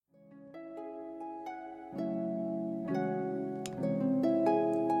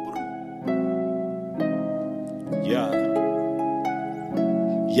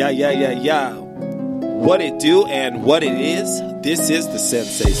Yeah. What it do and what it is. This is the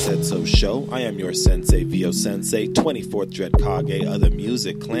Sensei Said So Show. I am your Sensei, Vio Sensei, 24th Dread Kage of the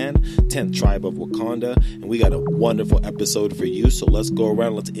Music Clan, 10th Tribe of Wakanda, and we got a wonderful episode for you, so let's go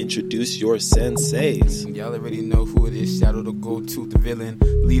around, let's introduce your senseis. Y'all already know who it is. Shadow the Gold-Tooth, the villain,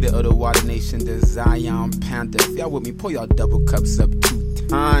 leader of the Water Nation, the Zion Panther. If y'all with me, pull y'all double cups up 2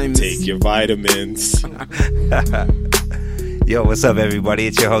 times. Take your vitamins. Yo, what's up, everybody?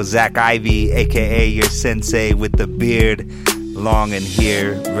 It's your host, Zach Ivy, a.k.a. your sensei with the beard, long and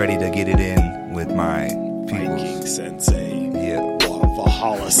here, ready to get it in with my people. Viking Sensei. Yeah.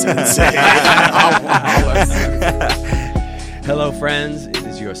 Valhalla Sensei. Hello, friends. It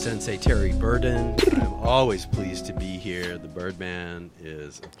is your Sensei, Terry Burden. I'm always pleased to be here. The Birdman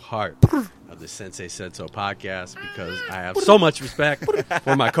is a part of the Sensei Said So podcast because I have so much respect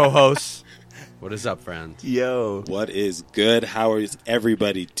for my co-hosts. What is up, friends? Yo. What is good? How is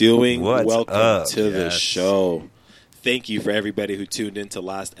everybody doing? What's Welcome up? to the show. Thank you for everybody who tuned into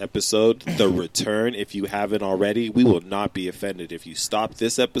last episode, The Return. If you haven't already, we will not be offended. If you stop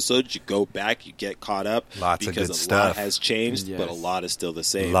this episode, you go back, you get caught up. Lots of good because a stuff. lot has changed, Yes. but a lot is still the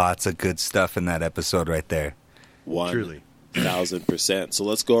same. Lots of good stuff in that episode right there. Truly. 1,000%. So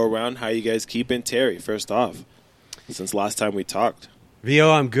let's go around. How you guys keeping? Terry, first off, since last time we talked.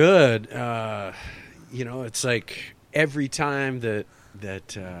 Vio, I'm good. It's like every time that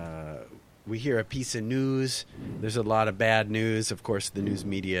we hear a piece of news, there's a lot of bad news. Of course, the news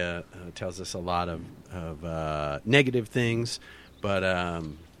media tells us a lot of negative things, but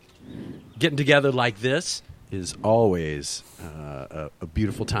getting together like this is always a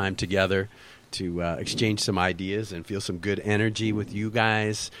beautiful time together to exchange some ideas and feel some good energy with you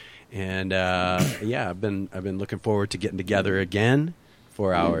guys. And I've been looking forward to getting together again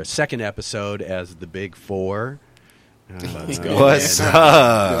for our second episode as the Big Four. Let's go. What's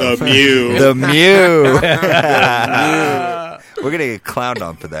up? The Mew. The Mew. We're going to get clowned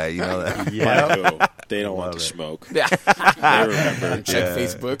on for that. You know that? Yeah. They don't want to smoke. They remember. Check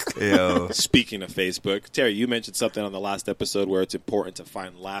Facebook. Yo. Speaking of Facebook, Terry, you mentioned something on the last episode where it's important to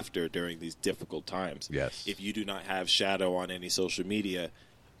find laughter during these difficult times. Yes. If you do not have Shadow on any social media,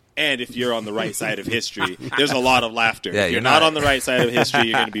 and if you're on the right side of history, there's a lot of laughter. Yeah, if you're you're not not on the right side of history,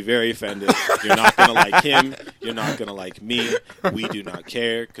 you're going to be very offended. You're not going to like him. You're not going to like me. We do not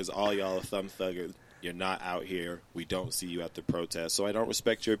care because all y'all are thumb thuggers. You're not out here. We don't see you at the protest, so I don't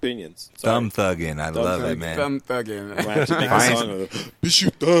respect your opinions. Sorry. Thumb thugging. I love it, man. Thumb thugging. I have to make a Fine. song of bitch, you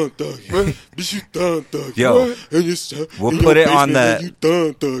thumb thugging. Bitch, you thumb thugging. Yo, we'll put it on the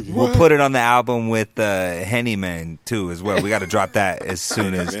We'll put it on the album with Henny Man too as well. We got to drop that as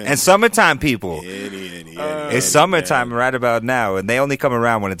soon as and summertime people. It's summertime right about now, and they only come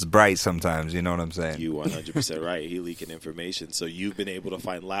around when it's bright. Sometimes, you know what I'm saying? You 100% right. He leaking information. So you've been able to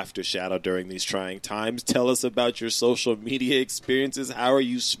find laughter, Shadow, during these trying times. Tell us about your social media experiences. How are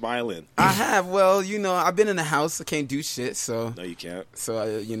you smiling? I have. Well, I've been in the house. I can't do shit, so No, you can't.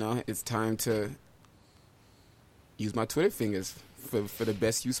 it's time to use my Twitter fingers for the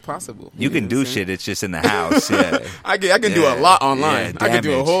best use possible. You can know do what I'm saying? shit. It's just in the house. Yeah. I can do a lot online. Yeah, I can do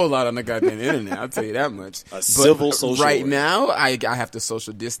a damage. whole lot on the goddamn internet. I'll tell you that much. Civil social right work. now, I have to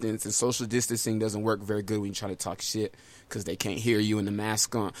social distance, and social distancing doesn't work very good when you try to talk shit because they can't hear you and the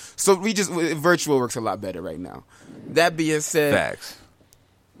mask on. So virtual works a lot better right now. That being said, Facts.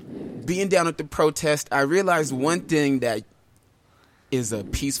 being down at the protest, I realized one thing that is a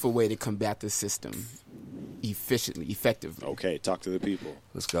peaceful way to combat the system effectively. Okay, talk to the people.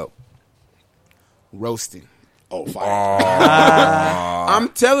 Let's go. Roasting. Oh, fire. I'm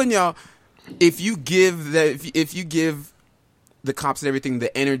telling y'all, if you give the cops and everything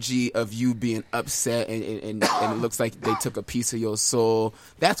the energy of you being upset and it looks like they took a piece of your soul,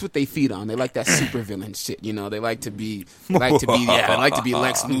 that's what they feed on. They like that supervillain shit, you know. They like to be Lex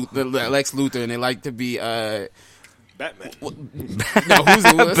Luthor, and they like to be Batman.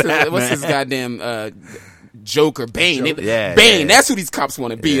 what's his goddamn Joker, Bane. Yeah, Bane. yeah. That's who these cops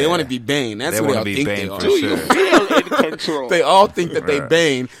want to be. Yeah. They want to be Bane. That's They who they wanna all be think Bane they are. for sure. In control. They all think that they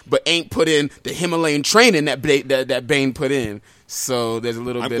Bane, but ain't put in the Himalayan training that Bane put in. So there's a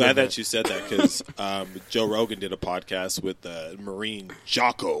little I'm bit glad of that you said that because Joe Rogan did a podcast with Marine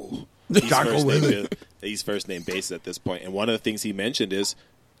Jocko. He's first name basis at this point. And one of the things he mentioned is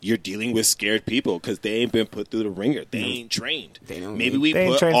you're dealing with scared people because they ain't been put through the ringer. They ain't trained. Maybe we They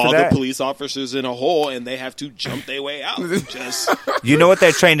ain't put trained all for the that. police officers in a hole and they have to jump their way out. Just You know what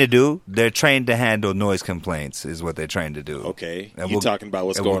they're trained to do? They're trained to handle noise complaints is what they're trained to do. okay. And You're talking about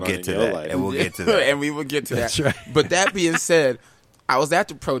what's and going we'll on get in to your that. life. And we'll get to that. and we will get to that. That's right. But that being said, I was at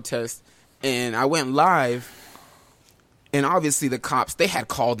the protest and I went live, And obviously the cops, they had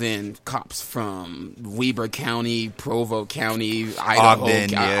called in cops from Weber County, Provo County, Idaho,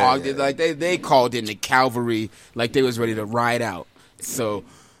 Ogden. Like they called in the cavalry, like they was ready to ride out. So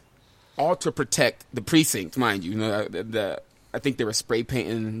all to protect the precinct, mind you. I think they were spray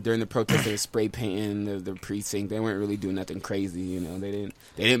painting during the protest. They were spray painting the precinct. They weren't really doing nothing crazy, They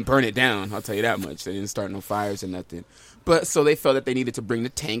didn't burn it down. I'll tell you that much. They didn't start no fires or nothing. But so they felt that they needed to bring the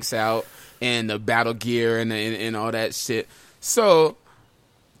tanks out and the battle gear and all that shit. So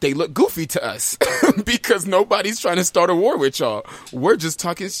they look goofy to us because nobody's trying to start a war with y'all. We're just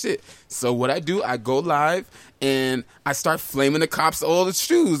talking shit. So what I do, I go live and I start flaming the cops all the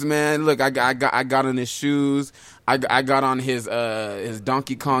shoes, man. Look, I got on his shoes. I got on his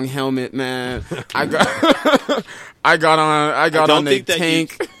Donkey Kong helmet, man. I got on the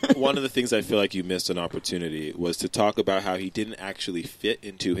tank. One of the things I feel like you missed an opportunity was to talk about how he didn't actually fit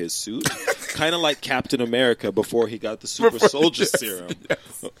into his suit. Kind of like Captain America before he got the super soldier serum.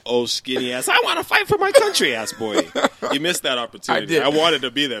 Yes. Oh, skinny ass. I want to fight for my country ass boy. You missed that opportunity. I wanted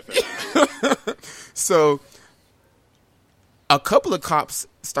to be there for you. So a couple of cops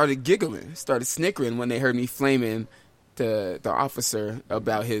started giggling, started snickering when they heard me flaming the officer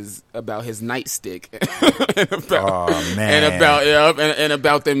about his nightstick and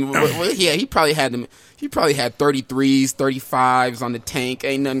about them. Yeah, he probably had them. He probably had 33s, 35s on the tank.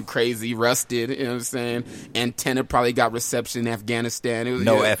 Ain't nothing crazy, rusted. You know what I'm saying? Antenna probably got reception in Afghanistan. It was,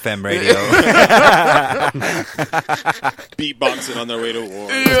 FM radio. Beatboxing on their way to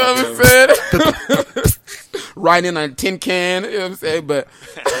war. You know what I'm saying? Riding on a tin can. You know what I'm saying?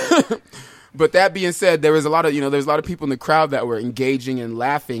 But that being said, there was a lot of people in the crowd that were engaging and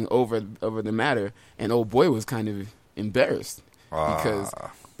laughing over the matter, and old boy was kind of embarrassed because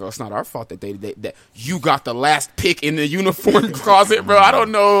it's not our fault that that you got the last pick in the uniform closet, bro. I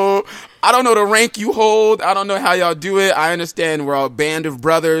don't know the rank you hold. I don't know how y'all do it. I understand we're all a band of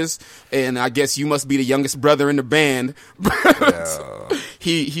brothers, and I guess you must be the youngest brother in the band. But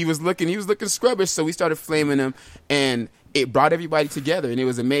he was looking scrubbish, so we started flaming him, and it brought everybody together, and it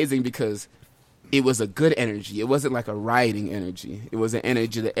was amazing because it was a good energy. It wasn't like a rioting energy. It was an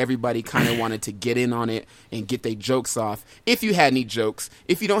energy that everybody kind of wanted to get in on it and get their jokes off. If you had any jokes,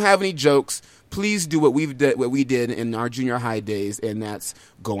 if you don't have any jokes, please do what we did in our junior high days, and that's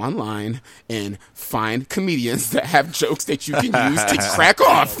go online and find comedians that have jokes that you can use to crack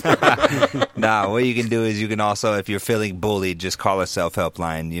off. Nah, what you can do is you can also, if you're feeling bullied, just call a self-help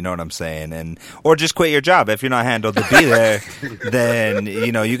line. You know what I'm saying? Or just quit your job. If you're not handled to be there, then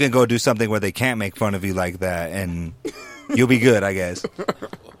you can go do something where they can't make fun of you like that, and you'll be good, I guess. A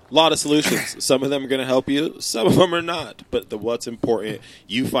lot of solutions. Some of them are going to help you. Some of them are not. But what's important,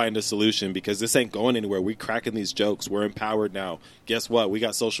 you find a solution because this ain't going anywhere. We cracking these jokes. We're empowered now. Guess what? We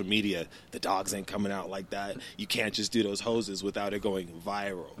got social media. The dogs ain't coming out like that. You can't just do those hoses without it going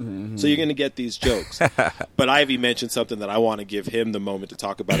viral. Mm-hmm. So you're going to get these jokes. But Ivy mentioned something that I want to give him the moment to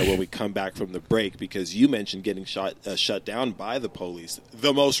talk about it when we come back from the break, because you mentioned getting shut down by the police.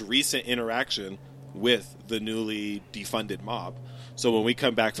 The most recent interaction with the newly defunded mob. So when we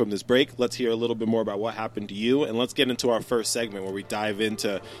come back from this break, let's hear a little bit more about what happened to you, and let's get into our first segment where we dive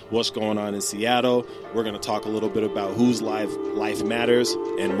into what's going on in Seattle. We're going to talk a little bit about whose life matters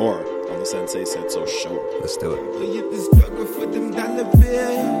and more on the Sensei Said So show. Let's do it. Mama used to struggle for them dollar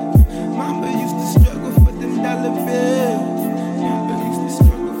bills. Mama used to struggle for them dollar bills.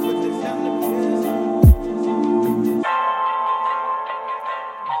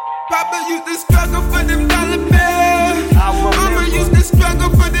 Papa used to struggle for them dollar bills. Mama used to struggle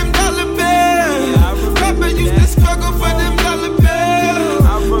for them dollar bills. Papa used to struggle for them dollar bills.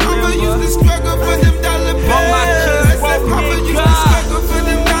 Mama used to struggle for them dollar bills. Papa used to struggle for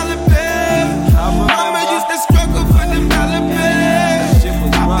them dollar bills. Mama used to struggle for them dollar bills.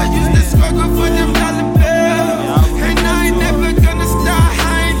 Papa used to struggle for them dollar bills. And I ain't never gonna stop.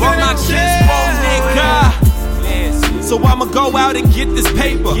 I ain't gonna change. So I'ma go out and get this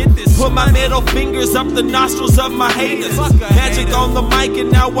paper. Put my middle fingers up the nostrils of my haters. Magic on the mic and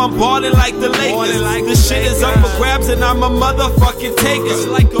now I'm ballin' like the Lakers. The shit is up for grabs and I'm a motherfucking taker. It's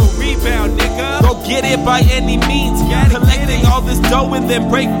like a rebound, nigga. Go get it by any means. Collecting all this dough and then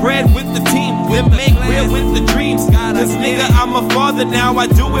break bread with the team. Then make real with the dreams. Cause nigga, I'm a father now. I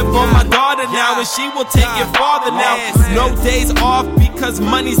do it for my daughter now, and she will take it farther now. No days off because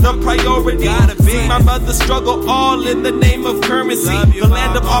money's the priority. See my mother struggle all in the name of currency. The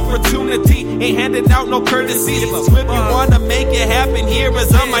land of opportunity ain't handing out no courtesy. So if you wanna make it happen here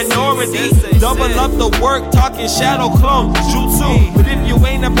as a minority, double up the work, talking shadow clone jutsu. But if you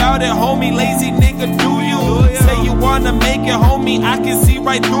ain't about it, homie, lazy nigga, do you? Say you wanna make it, homie, I can see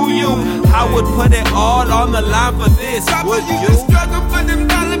right through you. I would put it all on the line for this, would you? Used to struggle for them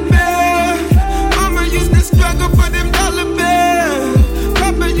dollar bills. Mama used to struggle for them dollar bills.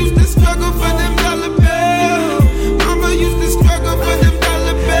 Papa used to struggle for them dollar bills. Mama used to struggle for them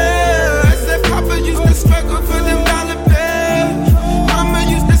dollar bills. I said Papa used to struggle for them dollar bills. Mama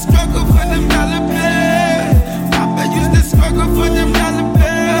used to struggle for them dollar bills. Papa used to struggle for them dollar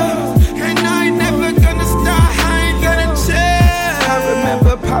bills. And I ain't never gonna stop, I ain't gonna chill. I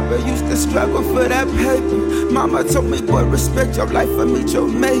remember Papa used to struggle for that paper. Mama told me, boy, respect your life and meet your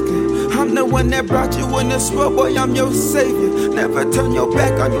maker. I'm the one that brought you in this world, boy, I'm your savior. Never turn your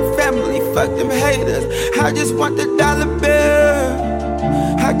back on your family, fuck them haters. I just want the dollar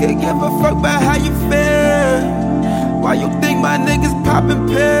bill. I could give a fuck about how you feel. Why you think my niggas poppin'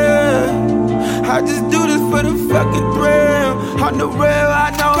 pills? I just do this for the fucking thrill. On the real,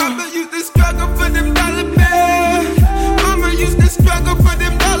 I know Papa used to struggle for them dollar bills. Mama used to struggle for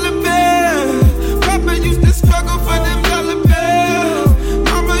them dollar bills. Papa used to struggle for them dollar bills.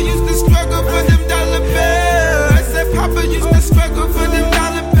 Mama used to struggle for them dollar bills. I said Papa used to struggle for them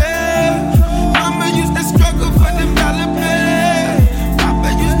dollar bills. Mama used to struggle for them dollar bills. Papa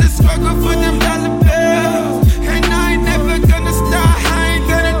used to struggle for them dollar bills. And I ain't never gonna stop, I ain't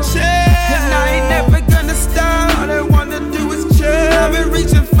gonna chill. And I ain't never gonna stop, all I wanna do is chill. I've been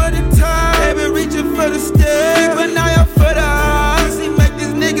reaching for the top, they've been reaching for the stairs. Keep an eye out for the odds, he make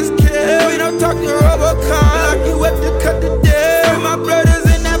these niggas kill. We don't talk to Robocop, like you have to cut the deal. My brothers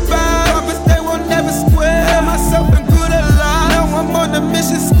in that bar, promise they won't never square. Had myself in good alive, now I'm on the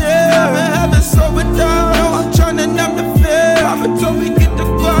mission still. I've been having so without, no, I'm tryna numb the fear. Papa told me get the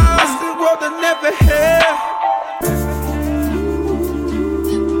fire, I still world I never hear.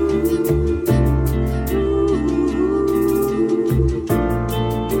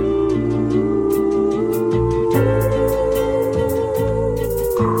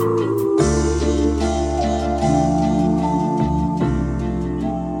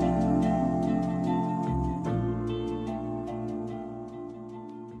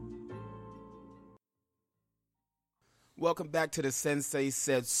 Welcome back to the Sensei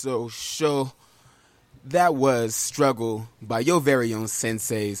Said So show. That was Struggle by your very own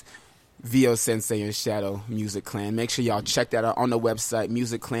senseis, VO Sensei and Shadow Music Clan. Make sure y'all check that out on the website,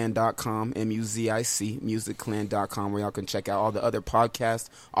 musicclan.com, M-U-Z-I-C, musicclan.com, where y'all can check out all the other podcasts,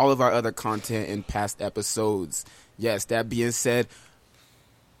 all of our other content and past episodes. Yes, that being said,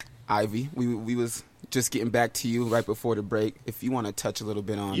 Ivy, we was just getting back to you right before the break. If you want to touch a little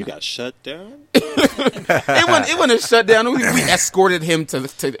bit on... You got shut down? It wasn't a shutdown. We escorted him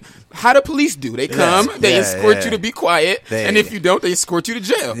to... How do police do? They come, they escort you to be quiet, and if you don't, they escort you to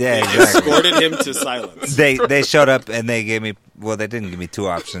jail. Yeah, exactly. Escorted him to silence. They showed up and they gave me... Well, they didn't give me two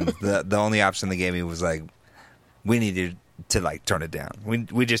options. The only option they gave me was like, we need you to like turn it down.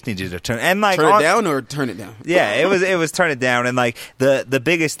 We just need you to turn and like turn it down or turn it down. Yeah, it was turn it down, and like the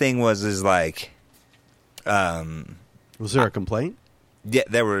biggest thing is like, was there a complaint? Yeah,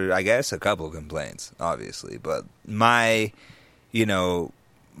 there were, I guess, a couple of complaints, obviously, but my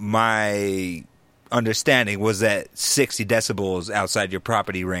understanding was that 60 decibels outside your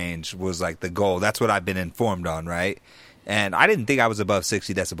property range was like the goal. That's what I've been informed on, right? And I didn't think I was above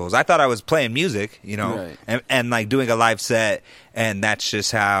 60 decibels. I thought I was playing music, right. and like doing a live set, and that's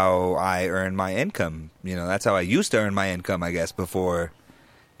just how I earn my income. That's how I used to earn my income, I guess, before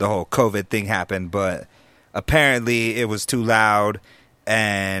the whole COVID thing happened. But apparently it was too loud,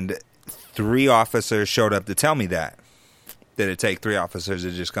 and 3 officers showed up to tell me that. Did it take 3 officers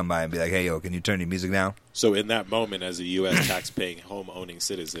to just come by and be like, hey, yo, can you turn your music down? So in that moment, as a U.S. tax-paying, home-owning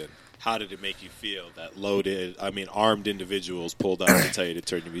citizen, how did it make you feel that armed individuals pulled up to tell you to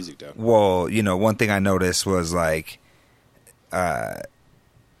turn your music down? Well, one thing I noticed was like the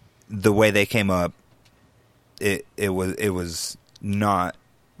way they came up, it was not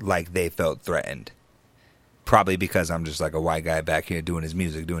like they felt threatened. Probably because I'm just like a white guy back here doing his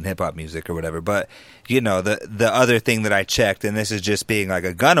music, doing hip-hop music or whatever. But, the other thing that I checked, and this is just being like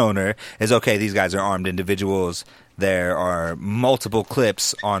a gun owner, is okay, these guys are armed individuals. There are multiple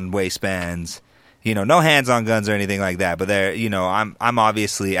clips on waistbands. No hands on guns or anything like that. But they're, I'm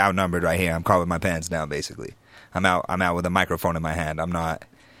obviously outnumbered right here. I'm caught with my pants down, basically. I'm out with a microphone in my hand. I'm not,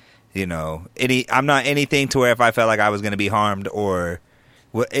 I'm not anything to where if I felt like I was going to be harmed or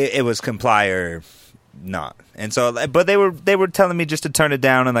it was comply or not. And so, but they were telling me just to turn it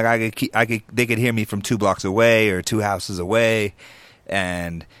down, and like they could hear me from 2 blocks away or 2 houses away,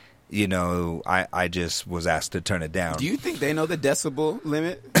 and I just was asked to turn it down. Do you think they know the decibel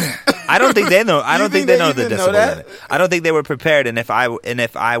limit? I don't think they know. I don't think they know the didn't know decibel that? limit. I don't think they were prepared. And if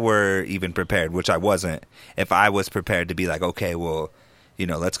I were even prepared, which I wasn't, if I was prepared to be like, okay, well,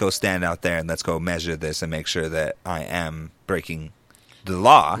 let's go stand out there and let's go measure this and make sure that I am breaking the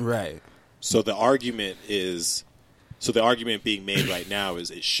law. Right. So the argument being made right now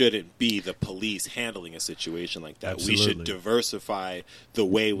is it shouldn't be the police handling a situation like that. Absolutely. We should diversify the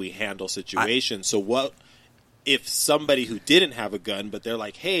way we handle situations. So what if somebody who didn't have a gun, but they're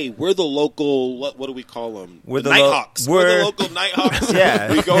like, hey, we're the local, what do we call them? We're the Nighthawks. We're the local Nighthawks.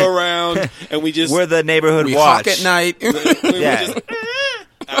 Yeah. We go around and we just... We're the neighborhood We watch. hawk at night. we Yeah. just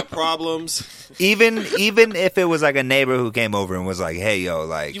have problems. Even if it was like a neighbor who came over and was like, hey, yo,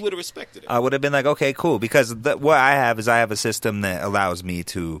 like... You would have respected it. I would have been like, okay, cool. Because what I have is I have a system that allows me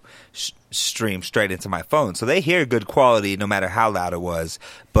to stream straight into my phone. So they hear good quality no matter how loud it was.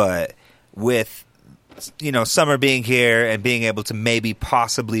 But with... summer being here and being able to maybe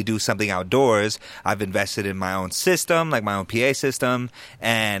possibly do something outdoors, I've invested in my own system, like my own PA system,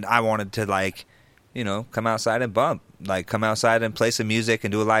 and I wanted to come outside and bump, come outside and play some music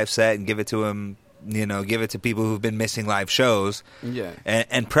and do a live set and give it to them, give it to people who've been missing live shows,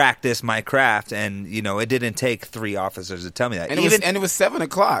 and practice my craft. And it didn't take 3 officers to tell me that. And it was 7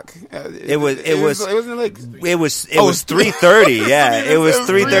 o'clock. It was 3:30. 3:30. Yeah, it was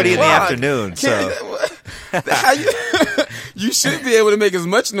 3:30 in the afternoon. So You should be able to make as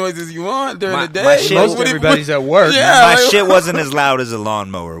much noise as you want during the day. my shit- Most everybody's at work. Yeah. my shit wasn't as loud as a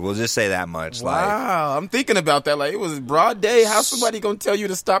lawnmower. We'll just say that much. Wow, I'm thinking about that. Like, it was broad day. How's somebody gonna tell you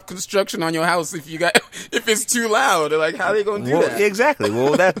to stop construction on your house if it's too loud? Like, how are they gonna do that? Exactly.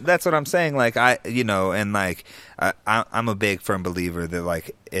 Well, that's what I'm saying. Like I'm a big firm believer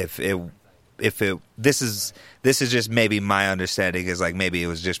that this is just maybe my understanding is maybe it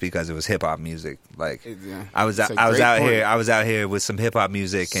was just because it was hip hop music. I was out here with some hip hop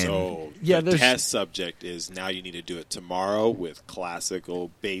music, and So the test subject is now you need to do it tomorrow with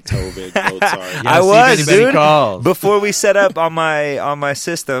classical Beethoven, Mozart. I was, dude. Calls. Before we set up on my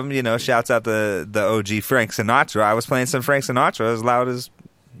system, shouts out the OG Frank Sinatra. I was playing some Frank Sinatra as loud as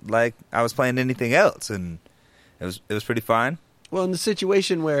I was playing anything else, and it was pretty fine. Well, in the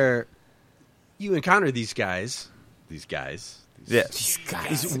situation where you encounter these guys, These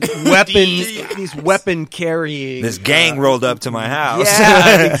weapon carrying, This gang rolled up to my house.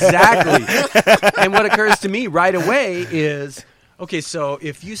 Yeah, exactly. And what occurs to me right away is, okay, so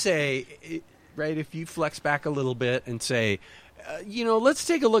if you say, right, if you flex back a little bit and say, let's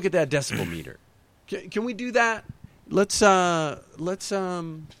take a look at that decibel meter. Can we do that? Let's get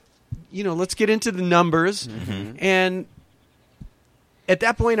into the numbers. Mm-hmm. And at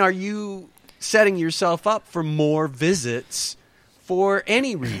that point, are you setting yourself up for more visits for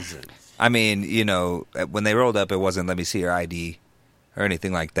any reason? I mean, when they rolled up, it wasn't let me see your ID or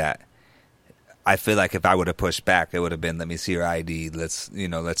anything like that. I feel like if I would have pushed back, it would have been let me see your ID. Let's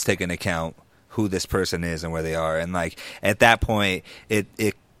take into account who this person is and where they are. And at that point,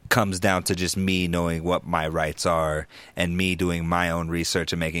 it comes down to just me knowing what my rights are and me doing my own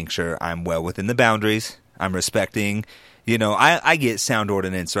research and making sure I'm well within the boundaries. I'm respecting. I get sound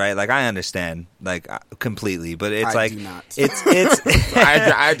ordinance, right? I understand, completely, but it's I do not. It's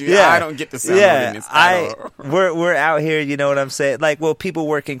I do. Yeah. I don't get the sound ordinance at all. We're out here, you know what I'm saying? People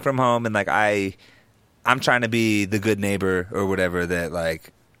working from home, and I'm trying to be the good neighbor or whatever that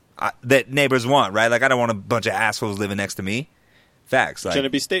that neighbors want, right? I don't want a bunch of assholes living next to me. Facts. Trying to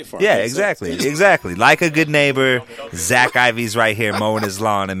be State Farm. Yeah, exactly. Like a good neighbor, Zach Ivy's right here mowing his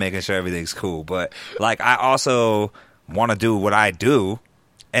lawn and making sure everything's cool. But I also want to do what I do,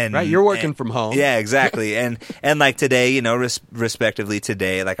 and right, you're working from home. Yeah, exactly. and today, respectively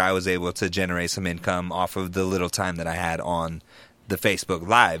today, I was able to generate some income off of the little time that I had on the Facebook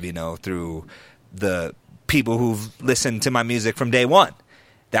Live, through the people who've listened to my music from day one.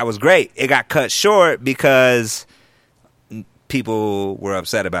 That was great. It got cut short because people were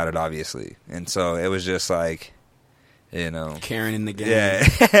upset about it, obviously, and so it was just Karen in the game.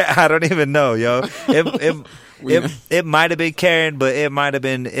 Yeah, I don't even know, yo. It might have been Karen, but it might have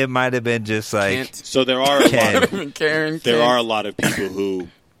been just So there are a lot of Karen. There are a lot of people who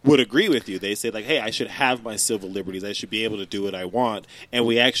would agree with you. They say hey, I should have my civil liberties. I should be able to do what I want. And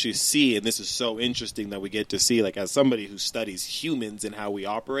we actually see, and this is so interesting that we get to see, as somebody who studies humans and how we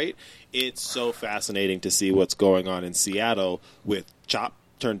operate, it's so fascinating to see what's going on in Seattle with Chop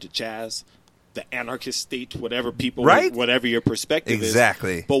turned to Chaz, the anarchist state, whatever people, right? Whatever your perspective is.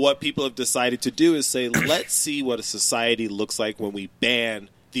 Exactly. But what people have decided to do is say, let's see what a society looks like when we ban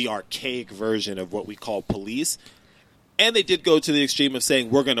the archaic version of what we call police. And they did go to the extreme of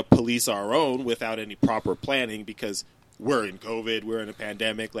saying we're going to police our own without any proper planning, because we're in COVID, we're in a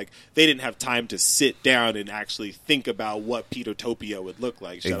pandemic. Like, they didn't have time to sit down and actually think about what Petotopia would look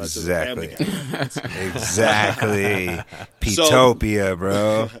like. Shout out to the Family Guy. Exactly. Petopia,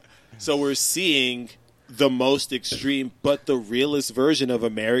 bro. So we're seeing the most extreme, but the realest version of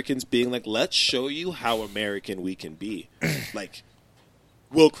Americans being like, let's show you how American we can be. Like,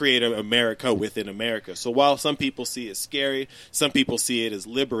 we'll create an America within America. So while some people see it scary, some people see it as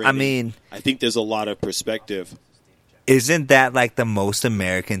liberating. I mean, I think there's a lot of perspective. Isn't that like the most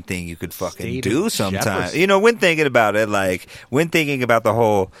American thing you could fucking State do of sometimes? Jefferson. You know, when thinking about it, like when thinking about the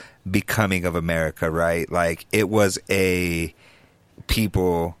whole becoming of America, right? Like it was a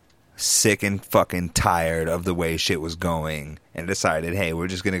people sick and fucking tired of the way shit was going and decided, hey, we're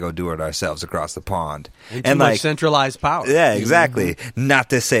just going to go do it ourselves across the pond. And too much centralized power. Yeah, exactly. Not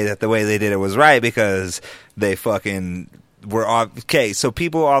to say that the way they did it was right, because they fucking were okay. So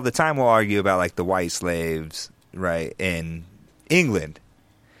people all the time will argue about like the white slaves, right, in England.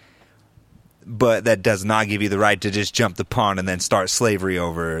 But that does not give you the right to just jump the pond and then start slavery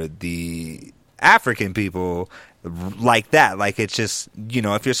over the African people like that. Like, it's just, you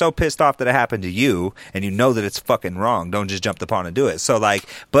know, if you're so pissed off that it happened to you and you know that it's fucking wrong, don't just jump the pond and do it. So, like,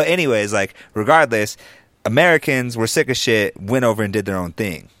 but anyways, like, regardless, Americans were sick of shit, went over and did their own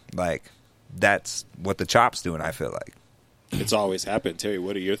thing. Like, that's what the Chop's doing, I feel like. It's always happened. Terry,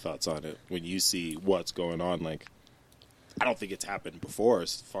 what are your thoughts on it when you see what's going on? Like, I don't think it's happened before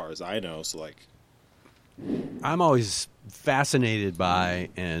as far as I know. So, like, I'm always fascinated by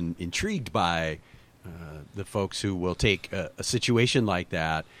and intrigued by the folks who will take a situation like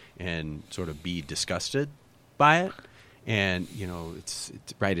that and sort of be disgusted by it. And, you know, it's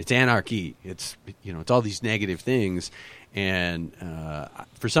right, it's anarchy. It's, you know, it's all these negative things. And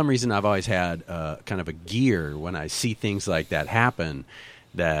for some reason, I've always had kind of a gear when I see things like that happen,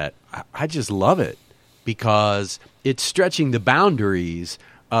 that I just love it, because it's stretching the boundaries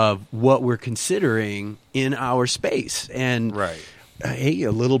of what we're considering in our space. And Right. Hey,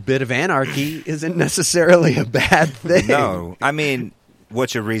 a little bit of anarchy isn't necessarily a bad thing. No, I mean,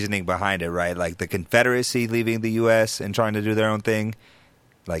 what's your reasoning behind it, right? Like the Confederacy leaving the U.S. and trying to do their own thing?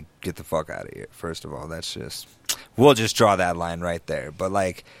 Like, get the fuck out of here. First of all, that's just, we'll just draw that line right there. But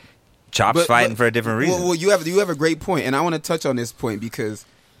like, Chop's fighting for a different reason. Well, you have a great point, and I want to touch on this point because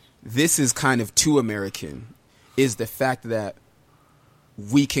this is kind of too American. Is the fact that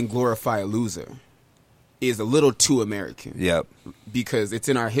we can glorify a loser is a little too American. Yep. Because it's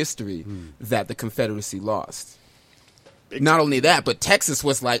in our history that the Confederacy lost. Not only that, but Texas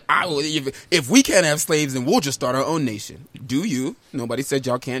was like, if we can't have slaves, then we'll just start our own nation. Do you? Nobody said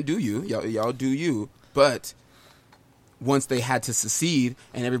y'all can't do you. Y'all do you. But once they had to secede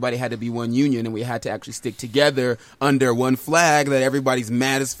and everybody had to be one union and we had to actually stick together under one flag that everybody's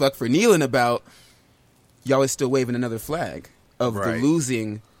mad as fuck for kneeling about, y'all is still waving another flag of the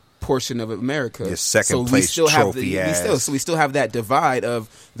losing portion of America. Your second place trophy ass. So we still have that divide of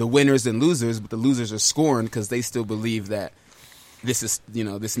the winners and losers, but the losers are scorned because they still believe that this is, you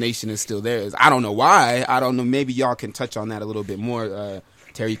know, this nation is still theirs. I don't know why. I don't know. Maybe y'all can touch on that a little bit more.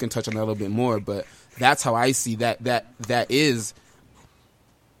 Terry, you can touch on that a little bit more, but that's how I see that is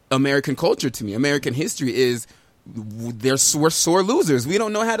American culture to me. American history is we're sore losers. We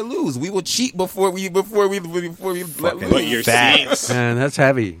don't know how to lose. We will cheat before we let lose. But you're seeing, Man, that's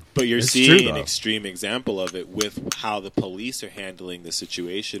heavy. but you're It's seeing true, an though. extreme example of it with how the police are handling the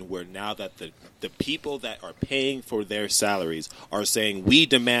situation, where now that the people that are paying for their salaries are saying, we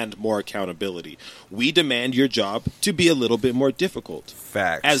demand more accountability. We demand your job to be a little bit more difficult.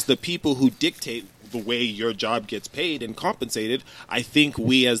 Facts. As the people who dictate the way your job gets paid and compensated, I think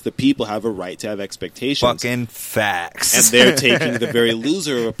we as the people have a right to have expectations. Fucking facts. And they're taking the very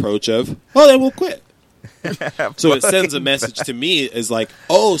loser approach of, well, then we'll quit. So it sends a message to me is like,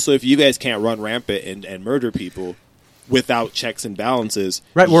 oh, so if you guys can't run rampant and murder people without checks and balances.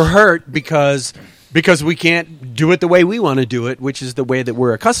 Right, we're hurt because we can't do it the way we want to do it, which is the way that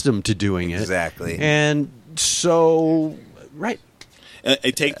we're accustomed to doing it. Exactly. And so, right.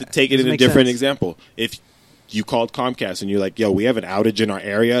 Take it Doesn't in a make different sense. example. If you called Comcast and you're like, yo, we have an outage in our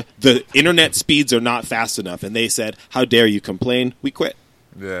area, the internet speeds are not fast enough, and they said, how dare you complain? We quit.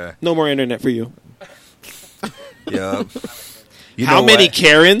 Yeah. No more internet for you. Yup. How many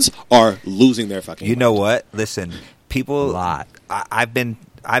Karens are losing their fucking You know mind? what? Listen, people. A lot. I've been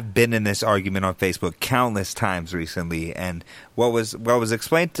in this argument on Facebook countless times recently, and what was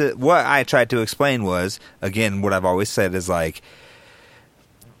explained to what I tried to explain was, again, what I've always said is like,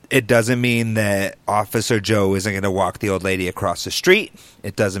 it doesn't mean that Officer Joe isn't going to walk the old lady across the street.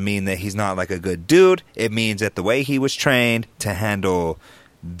 It doesn't mean that he's not like a good dude. It means that the way he was trained to handle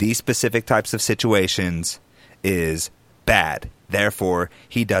these specific types of situations is bad. Therefore,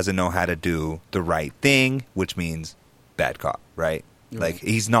 he doesn't know how to do the right thing, which means bad cop, right? Like,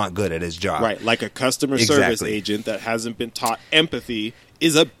 he's not good at his job. Right, like a customer service agent that hasn't been taught empathy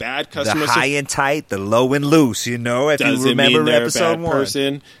is a bad customer service. The high and tight, the low and loose, you know, if you remember episode 1.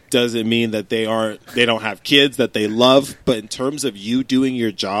 Person doesn't mean that they don't have kids that they love, but in terms of you doing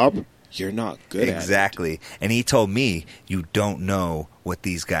your job, you're not good at it. Exactly. And he told me, you don't know what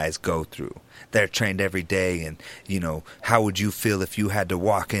these guys go through. They're trained every day, and, you know, how would you feel if you had to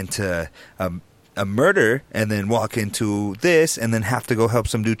walk into a murder and then walk into this and then have to go help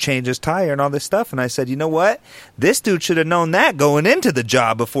some dude change his tire and all this stuff? And I said, you know what? This dude should have known that going into the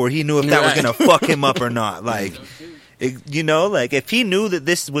job before he knew if that was going to fuck him up or not. Like, you know, like if he knew that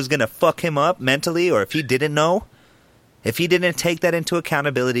this was going to fuck him up mentally, or if he didn't know, if he didn't take that into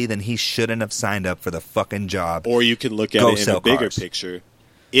accountability, then he shouldn't have signed up for the fucking job. Or you can look at it in a bigger picture.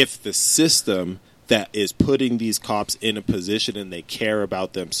 If the system that is putting these cops in a position and they care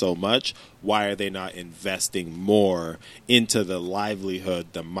about them so much, why are they not investing more into the livelihood,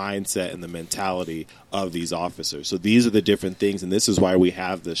 the mindset, and the mentality of these officers? So these are the different things, and this is why we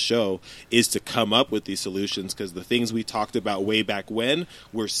have this show, is to come up with these solutions, because the things we talked about way back when,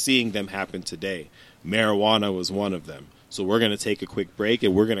 we're seeing them happen today. Marijuana was one of them. So we're going to take a quick break,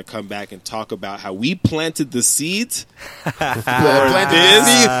 and we're going to come back and talk about how we planted the seeds for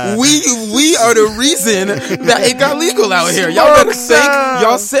this. We are the reason that it got legal out here. Y'all better thank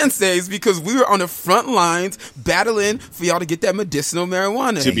y'all senseis, because we were on the front lines battling for y'all to get that medicinal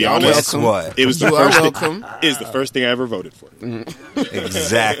marijuana. To be honest, it was the first thing I ever voted for.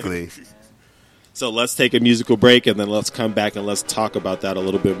 Exactly. So let's take a musical break, and then let's come back and let's talk about that a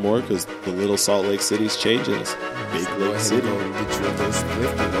little bit more, because the little Salt Lake City's changing. It's big Lake City.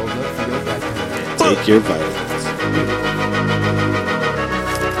 Take your vitamins.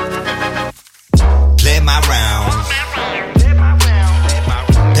 Play my rounds.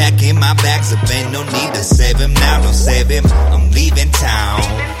 Packing my bags up, ain't no need to save him now. Don't save him, I'm leaving town.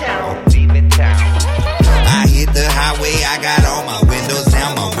 I hit the highway, I got all my windows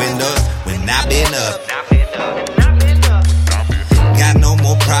down, my windows when I've been up. Got no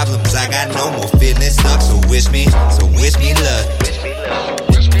more problems, I got no more feeling stuck. So wish me luck.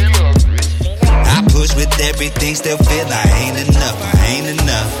 I push with everything, still feel I ain't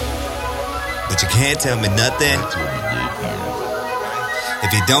enough. But you can't tell me nothing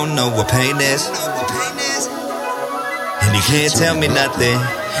if you don't know what pain is. And you can't tell me nothing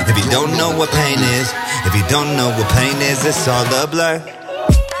if you don't know what pain is. If you don't know what pain is, it's all a blur.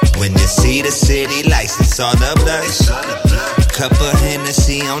 When you see the city lights, it's all a blur. Cup of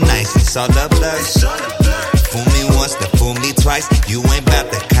Hennessy on ice, it's all a blur. Fool me once, then fool me twice. You ain't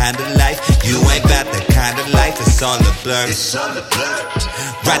about that kind of life. You ain't about that kind of life. It's all a blur.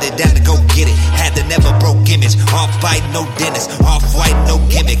 Write it down to go get it. Had the never broke image. Off fight, no dentist. Off white, no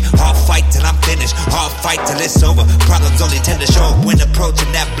gimmick. Off fight till I'm finished. Off fight till it's over. Problems only tend to show up when approaching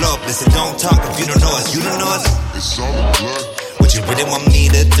that blow up. Listen, don't talk if you don't know us. You don't know us. It's all a blur. What you really want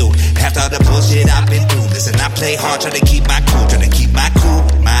me to do? After all the bullshit I've been through. Listen, I play hard, try to keep my cool.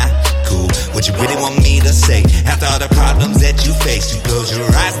 What you really want me to say? After all the problems that you face, you close your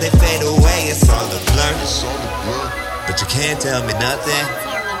eyes, they fade away. It's all a blur. But you can't tell me nothing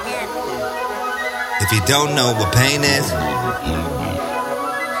if you don't know what pain is.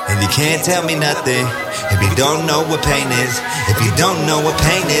 And you can't tell me nothing if you don't know what pain is. If you don't know what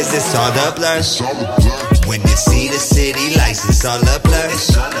pain is, it's all a blur. When you see the city lights, it's all a blur.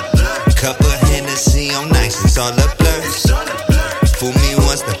 Cup of Hennessy on ice, it's all a blur. Fool me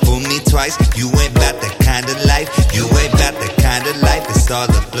once, then fool me twice. You ain't about that kind of life. You ain't about that kind of life. It's all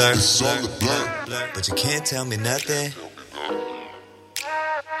a blur. But you can't tell me nothing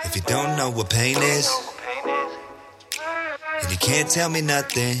if you don't know what pain is. And you can't tell me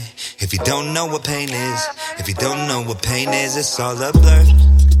nothing if you don't know what pain is. If you don't know what pain is, it's all a blur.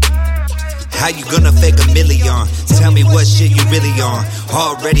 How you gonna fake a million? Tell me what shit you really on.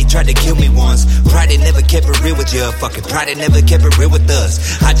 Already tried to kill me once. Pride never kept it real with you. Fucking pride never kept it real with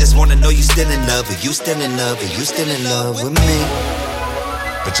us. I just wanna know you still in love. Are you still in love? Are you still in love with me?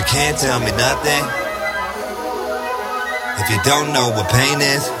 But you can't tell me nothing if you don't know what pain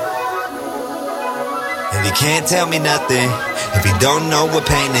is. And you can't tell me nothing if you don't know what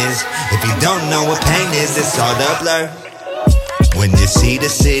pain is. If you don't know what pain is, it's all a blur. When you see the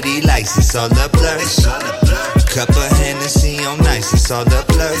city lights, it's all a blur. Cup of Hennessy on ice, it's all a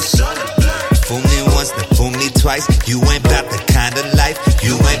blur. Fool me once, then fool me twice. You ain't about the kind of life.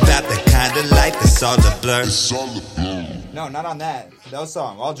 You ain't about the kind of life. It's all a blur. No, not on that. No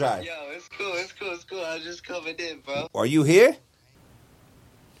song. I'll drive. Yo, it's cool. I was just coming in, bro. Are you here?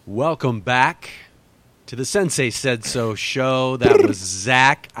 Welcome back to the Sensei Said So show. That was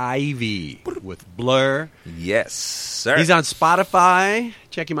Zach Ivy with Blur. Yes, sir. He's on Spotify.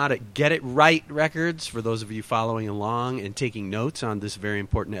 Check him out at Get It Right Records. For those of you following along and taking notes on this very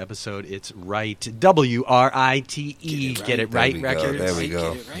important episode, it's Right, W-R-I-T-E, Get It Right Records. There we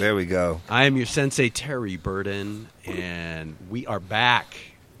go. There we go. I am your Sensei, Terry Burden, and we are back.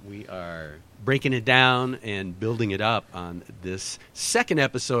 We are breaking it down and building it up on this second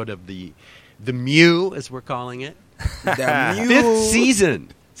episode of the Mew, as we're calling it. The Mew. Fifth season.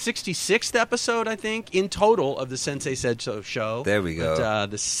 66th episode, I think, in total of the Sensei Said So show. There we go.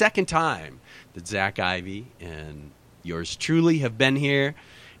 But, the second time that Zach Ivy and yours truly have been here.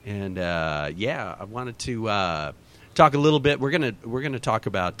 And, yeah, I wanted to talk a little bit. We're gonna talk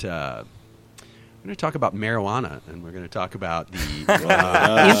about marijuana, and we're going to talk about the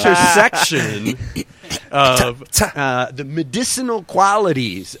intersection of the medicinal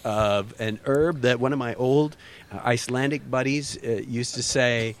qualities of an herb that one of my old Icelandic buddies used to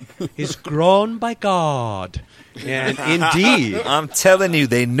say is grown by God. And indeed, I'm telling you,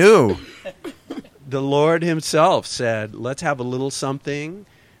 they knew. The Lord himself said, let's have a little something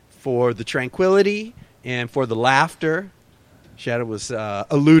for the tranquility and for the laughter. Shadow was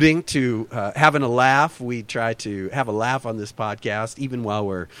alluding to having a laugh. We try to have a laugh on this podcast, even while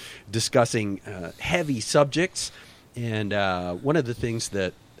we're discussing heavy subjects. And one of the things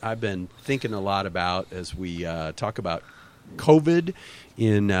that I've been thinking a lot about as we talk about COVID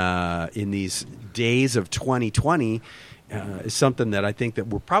in these days of 2020 is something that I think that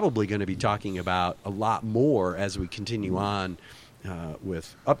we're probably going to be talking about a lot more as we continue on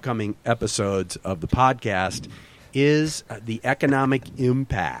with upcoming episodes of the podcast. Is the economic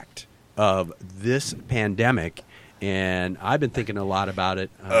impact of this pandemic, and I've been thinking a lot about it.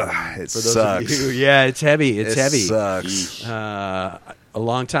 It sucks. Yeah, it's heavy. It's heavy. Sucks. A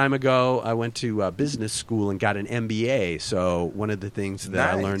long time ago, I went to business school and got an MBA. So one of the things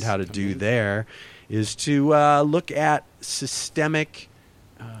that I learned how to do there is to look at systemic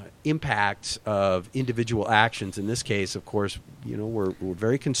impacts of individual actions. In this case, of course, we're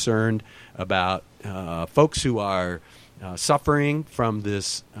very concerned about folks who are suffering from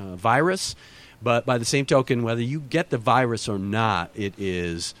this virus. But by the same token, whether you get the virus or not, it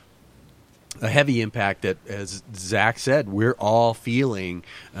is a heavy impact that, as Zach said, we're all feeling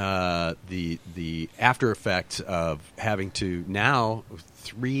the after effects of having to now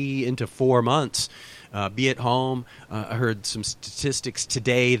 3 into 4 months be at home. I heard some statistics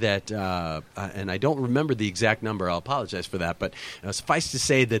today that, and I don't remember the exact number, I'll apologize for that, but suffice to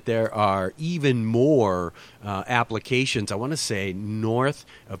say that there are even more applications, I want to say north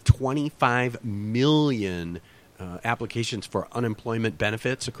of 25 million applications for unemployment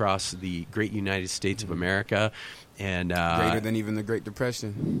benefits across the great United States of America. And greater than even the Great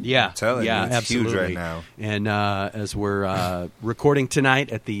Depression. Yeah, I'm telling you, it's absolutely. huge right now. And as we're recording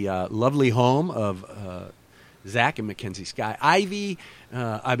tonight at the lovely home of Zach and Mackenzie Sky Ivy,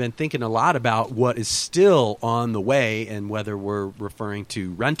 I've been thinking a lot about what is still on the way and whether we're referring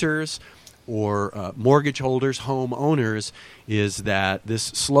to renters or mortgage holders, homeowners, is that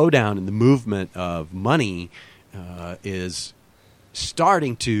this slowdown in the movement of money is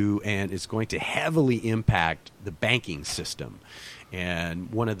starting to and is going to heavily impact the banking system.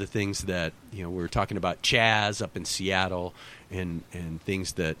 And one of the things that, we were talking about Chaz up in Seattle and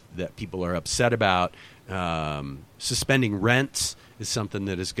things that people are upset about, suspending rents is something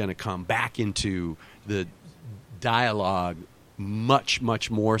that is going to come back into the dialogue much, much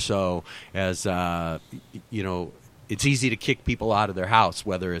more so as, it's easy to kick people out of their house,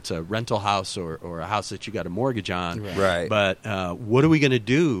 whether it's a rental house or a house that you got a mortgage on. Right. But what are we going to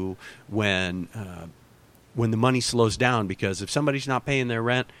do when the money slows down? Because if somebody's not paying their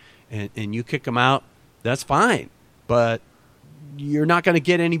rent and you kick them out, that's fine. But you're not going to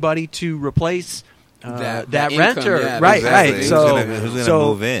get anybody to replace that renter. Yeah, right, exactly. right. Who's gonna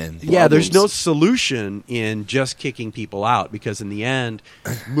move in? Yeah, there's no solution in just kicking people out, because in the end,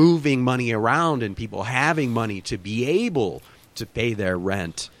 moving money around and people having money to be able to pay their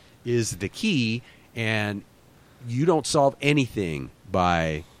rent is the key. And you don't solve anything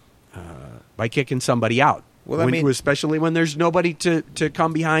by kicking somebody out. Well, Especially when there's nobody to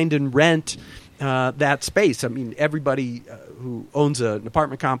come behind and rent that space. I mean, everybody who owns an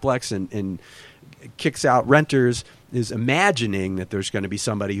apartment complex and kicks out renters is imagining that there's going to be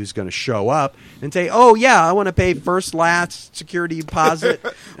somebody who's going to show up and say, "Oh yeah, I want to pay first, last, security deposit,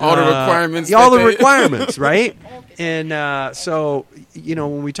 all the requirements, requirements, right?" And so,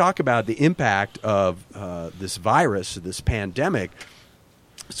 when we talk about the impact of this virus, this pandemic,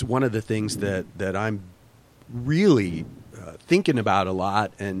 it's one of the things that I'm really thinking about a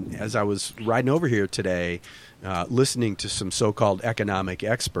lot. And as I was riding over here today, listening to some so-called economic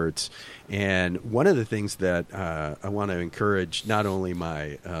experts, and one of the things that I want to encourage not only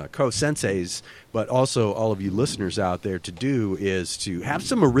my co-senseis, but also all of you listeners out there to do is to have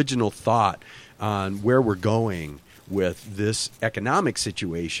some original thought on where we're going with this economic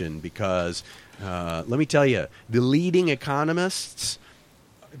situation, because let me tell you, the leading economists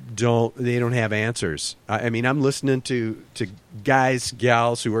don't have answers. I mean, I'm listening to guys,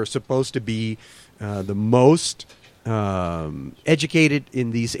 gals who are supposed to be the most educated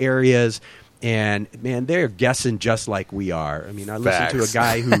in these areas, and man, they're guessing just like we are. I mean, I listened to a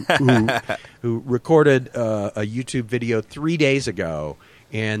guy who recorded a YouTube video 3 days ago,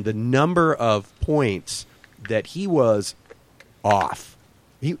 and the number of points that he was off.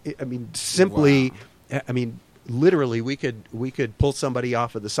 Literally, we could pull somebody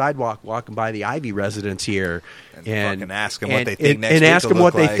off of the sidewalk walking by the Ivy residence here and ask them what they think next week and ask them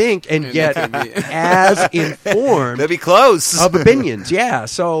what they think, and get as informed. They'll be close of opinions. Yeah,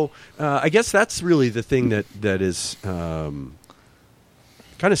 so I guess that's really the thing that is kind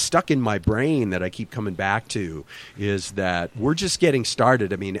of stuck in my brain that I keep coming back to, is that we're just getting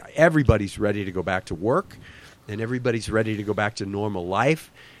started. I mean, everybody's ready to go back to work, and everybody's ready to go back to normal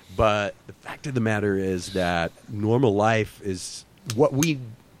life. But the fact of the matter is that normal life is what we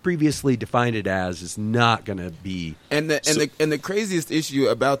previously defined it as is not going to be. And the craziest issue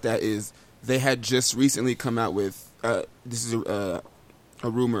about that is they had just recently come out with this is a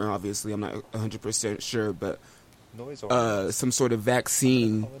rumor. Obviously, I'm not 100% sure, but some sort of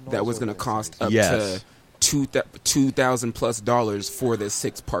vaccine that was going to cost up to $2,000+ for the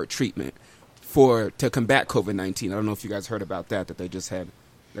 6-part treatment to combat COVID-19. I don't know if you guys heard about that they just had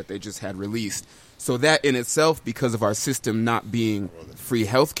released. So that in itself, because of our system not being free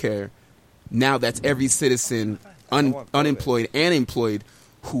healthcare, now that's every citizen, unemployed and employed,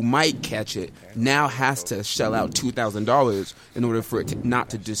 who might catch it, now has to shell out $2,000 in order for it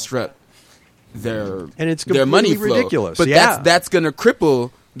not to disrupt their money flow. Ridiculous. But that's going to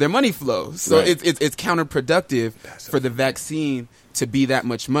cripple their money flow. So it's counterproductive for the vaccine to be that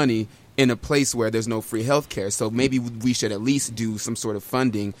much money in a place where there's no free health care. So maybe we should at least do some sort of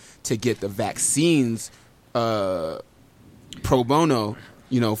funding to get the vaccines pro bono,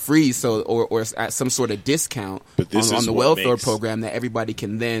 free, or at some sort of discount on the welfare program, that everybody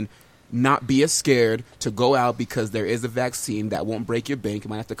can then not be as scared to go out, because there is a vaccine that won't break your bank. You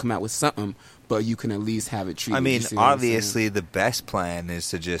might have to come out with something, but you can at least have it treated. I mean, obviously, the best plan is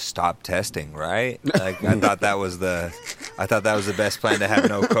to just stop testing, right? Like, I thought that was the best plan to have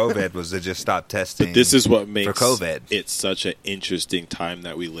no COVID, was to just stop testing. But this is what makes for COVID it such an interesting time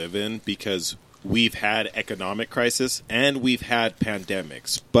that we live in, because we've had economic crisis and we've had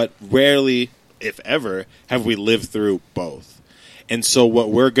pandemics, but rarely, if ever, have we lived through both. And so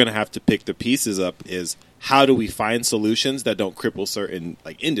what we're going to have to pick the pieces up is, how do we find solutions that don't cripple certain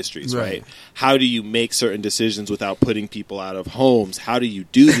industries, right? How do you make certain decisions without putting people out of homes? How do you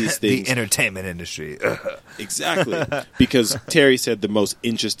do these things? The entertainment industry. Exactly. Because Terry said the most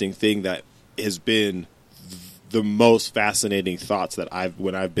interesting thing that has been the most fascinating thoughts that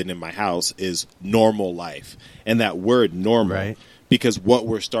when I've been in my house is normal life. And that word normal. Right. Because what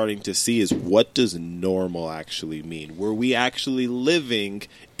we're starting to see is, what does normal actually mean? Were we actually living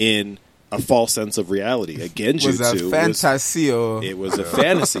in a false sense of reality? Again, it was a fantasy. It was a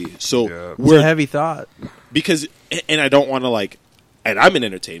fantasy. So it's a heavy thought. Because, and I don't want to and I'm in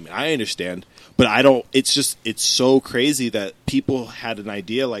entertainment, I understand, but I don't, it's so crazy that people had an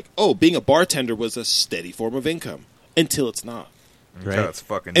idea being a bartender was a steady form of income, until it's not. Right. Until it's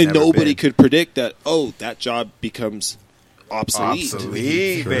fucking and nobody could predict that, that job becomes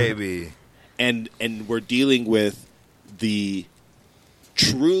obsolete, baby. And we're dealing with the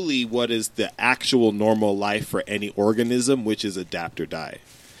truly what is the actual normal life for any organism, which is adapt or die.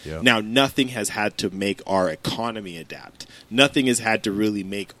 Yep. Now, nothing has had to make our economy adapt. Nothing has had to really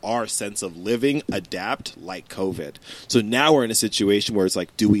make our sense of living adapt like COVID. So now we're in a situation where it's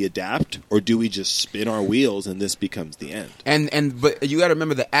do we adapt, or do we just spin our wheels and this becomes the end? But you got to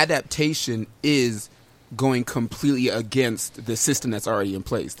remember, the adaptation is going completely against the system that's already in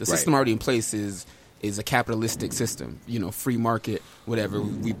place. The system already in place is a capitalistic system, free market, whatever.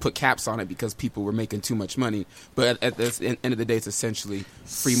 We put caps on it because people were making too much money. But at the end of the day, it's essentially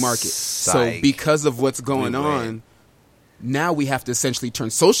free market. So because of what's going on, now we have to essentially turn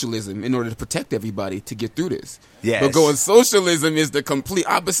socialism in order to protect everybody to get through this. Yes. But going socialism is the complete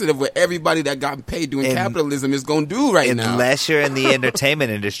opposite of what everybody that got paid doing capitalism is going to do right now. Unless you're in the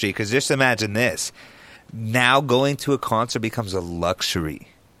entertainment industry, because just imagine this. Now going to a concert becomes a luxury.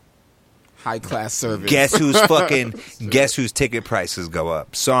 high class service. Guess whose ticket prices go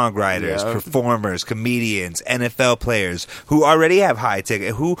up? Songwriters, performers, comedians, NFL players who already have high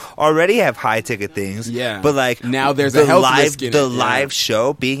ticket things. Yeah. But like now there's a health risk in it. Live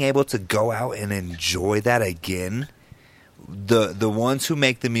show, being able to go out and enjoy that again. The ones who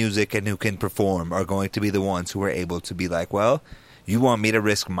make the music and who can perform are going to be the ones who are able to be like, well, you want me to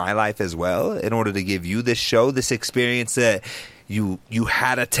risk my life as well in order to give you this show, this experience that you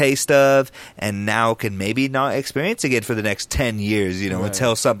had a taste of and now can maybe not experience again for the next 10 years,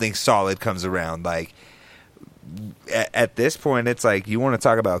 until something solid comes around. Like, at this point, it's like, you want to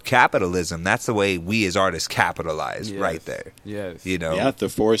talk about capitalism. That's the way we as artists capitalize right there. Yes. Yeah, the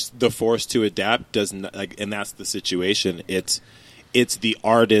force to adapt doesn't, like, and that's the situation. It's the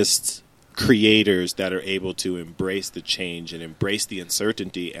artists, creators that are able to embrace the change and embrace the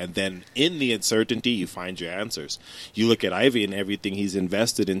uncertainty, and then in the uncertainty you find your answers. You look at Ivy and everything he's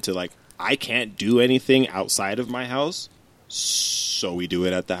invested into, like, I can't do anything outside of my house, so we do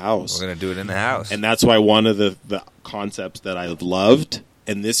it at the house. We're going to do it in the house. And that's why one of the concepts that I loved,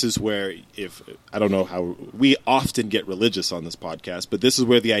 and this is where, I don't know how, we often get religious on this podcast, but this is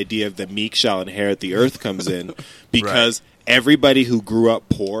where the idea of the meek shall inherit the earth comes in, because everybody who grew up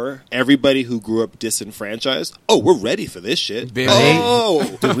poor, everybody who grew up disenfranchised, we're ready for this shit. Dude,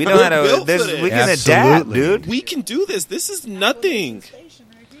 we know how to, we can adapt, dude. We can do this. This is nothing.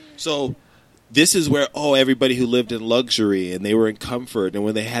 So this is where, everybody who lived in luxury and they were in comfort, and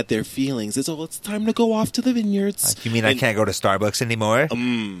when they had their feelings, it's time to go off to the vineyards. You mean I can't go to Starbucks anymore?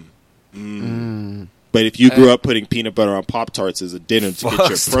 But if you grew up putting peanut butter on Pop-Tarts as a dinner to get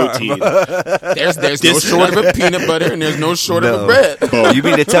your protein, there's no short of a peanut butter and there's no short of a bread. Oh, you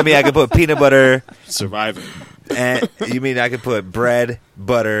mean to tell me I could put peanut butter... Surviving. And you mean I could put bread,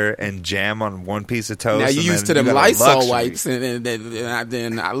 butter, and jam on one piece of toast? Now you used to them Lysol wipes, and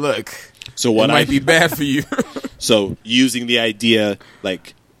then I look. So what it might be bad for you. So using the idea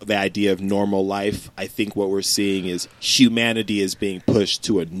of normal life, I think what we're seeing is humanity is being pushed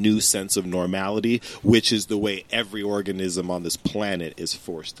to a new sense of normality, which is the way every organism on this planet is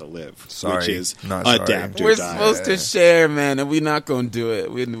forced to live. Which is adapt or We're die. supposed to share, man, and we're not going to do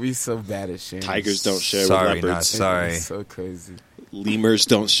it. We're so bad at sharing. Tigers don't share with leopards. Not sorry. It's so crazy. Lemurs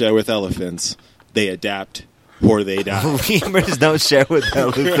don't share with elephants. They adapt or they die. Lemurs don't share with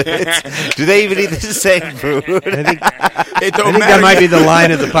elephants. Do they even eat the same food? I think that might be the line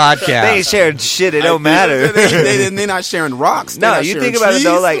of the podcast. They ain't sharing shit. It don't matter. They're not sharing rocks. No, you think about it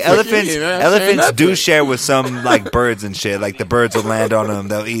though. Like elephants do share with some like birds and shit. Like the birds will land on them,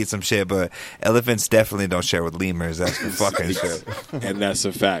 they'll eat some shit. But elephants definitely don't share with lemurs. That's the fucking shit. And that's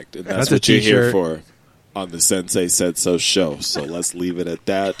a fact. And that's what you're here for on the Sensei Said So show. So let's leave it at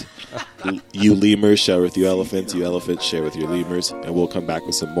that. You lemurs share with you elephants share with your lemurs, and we'll come back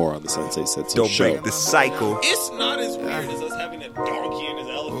with some more on the Sensei Said So show. Don't break the cycle. It's not as weird as us having a donkey and his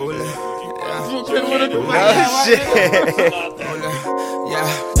elephant.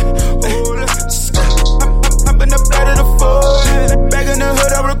 I'm in the bed of the Ford, back in the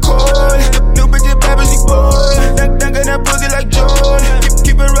hood I record. New bitch bad but she bored. Dunking that pussy like Jordan.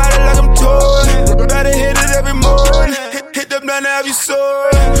 Keep it riding like I'm torn. Gotta hit it every morning. Hit the blunt have you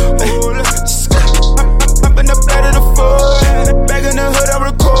sore. I'm in the bed of the Ford, back in the hood I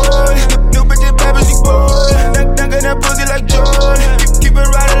record. New bitch bad but she bored. Dunking that pussy like Jordan. Keep it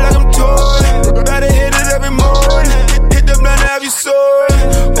riding like I'm torn. Gotta hit it every morning. Hit the blunt have you sore.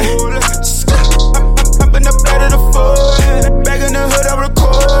 I'm in the bed of the Ford, back in the hood I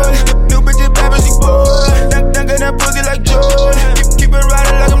record. New bitch bad but she bored. Dunking that pussy like Jordan. Keep it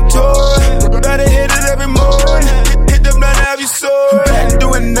riding like I'm torn. Gotta hit it every morning. Hit the blunt have you sore. Back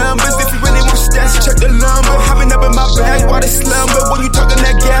doing numbers. If you really want stats, check the lumber. Hopping up in my bag while they slumber. When you talking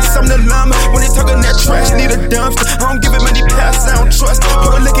that gas, I'm the lumber. When they talking that trash, need a dumpster. I don't give it many pass, I don't trust.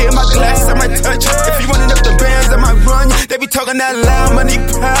 Put a liquor in my glass, I might touch. If you running up the bands, I might run you. They be talking that loud, money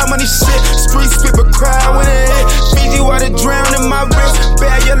proud, money shit. Street sweep a crowd with it. Fiji water drown in my wrist.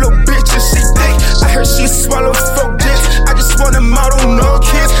 Bad yellow bitch and she thick. I heard she swallow folk dicks. I just want a model, no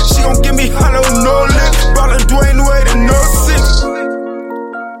kids. She gon' give me hollow, no lip. Ballin' Dwayne Wade and no six.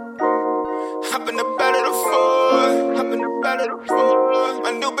 Hop in the bed of the Ford. Hop in the bed of the Ford.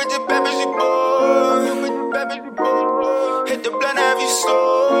 My new bitch is bad, but she bored. New bitch is bad, but she bored. Hit the blunt, have you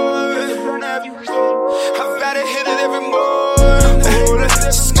sore? Hit the blunt, have you sore? I gotta hit it every morning.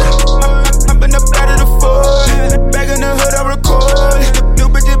 Hop in the bed of the Ford, back in the hood I record. New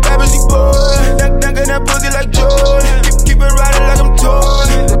bitch is bad, but she bored. Dunking that pussy like Jordan. Keep it riding like I'm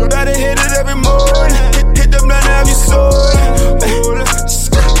torn. Gotta hit it every morning. Hit the blunt, have you sore?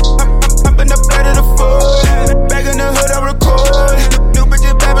 I'm in the bed of the Ford, back in the hood I record. New bitch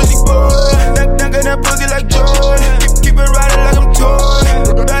is bad but she bored.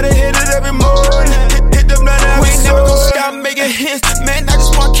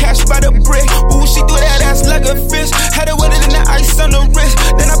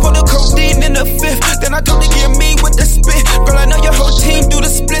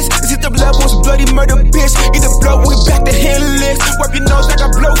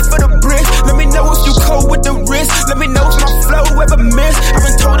 twist. I've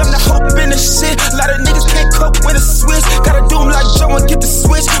been told I'm the hope in the shit. A lot of niggas can't cope with a switch. Gotta do 'em like Joe and get the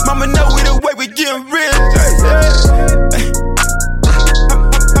switch. Mama know either way we getting rich.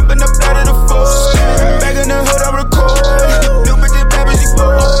 I'm in the blood of the force. Back in the hood, I record. New bitch, bad bitch, she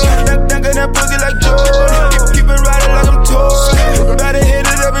bored. Dunking that pussy like Jordan. Keep it riding like I'm torn. Gotta hit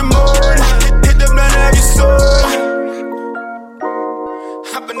it every morning. Hit the blunt every sword.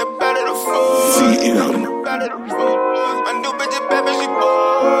 Hop in the bed of the floor. Hop in the bed of the floor. My new bitch, bad bitch, she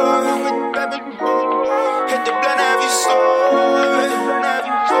bored. Hit the blunt every sword.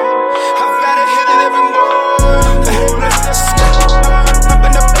 I gotta hit it every morning. Hop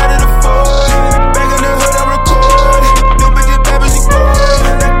in the bed of the floor. Back in the hood, I record. New bitch, bad bitch, she bored.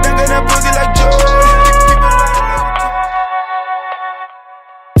 Dunking that pussy like Jordan.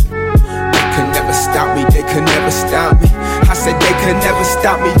 Could never stop me, they could never stop me. I said they could never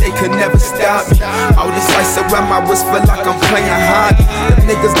stop me, they could never stop me. All this ice around my wrist feel like I'm playing hockey. The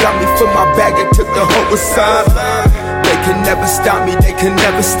niggas got me for my bag and took the whole aside. They could never stop me, they could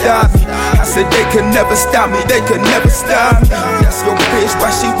never stop me. I said they could never stop me, they could never stop me. That's your bitch,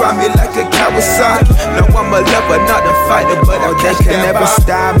 why she ride me like a Kawasaki? No, I'm a lover, not a fighter, but they could never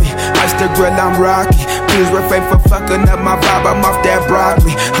stop me. Ice the grill, I'm rocky. Please refrain from fucking up my vibe, I'm off that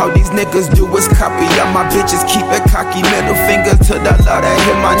broccoli. All these niggas do is copy, all my bitches keep it cocky. Middle finger to the Lord, I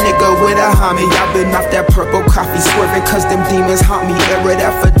hit my nigga with a homie. I've been off that purple coffee, swerving cause them demons haunt me. Air it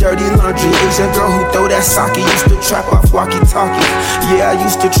out for dirty laundry. Asian girl who throw that sake, used to trap off walkie-talkies. Yeah, I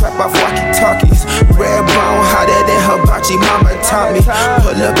used to trap off walkie-talkies. Red bone, hotter than hibachi, mama taught me.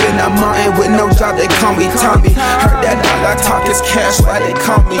 Pull up in a mountain with no job, they call me Tommy. Heard that all I talk is cash, why they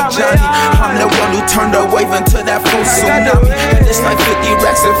call me Johnny? I'm the one who turned the wave into that full tsunami. And it's like 50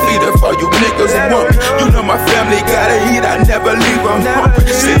 racks and feeder for you niggas who want me. You know my family gotta eat, I never leave them hungry.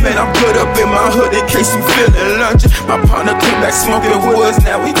 Shit, man, I'm put up in my hood in case you feeling lungy. My partner came back smoking woods,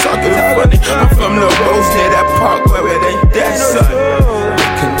 now we talking funny. I'm from the roads near that park where it ain't that sunny. They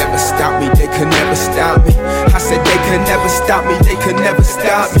could never stop me, they could never stop me. I said they could never stop me, they could never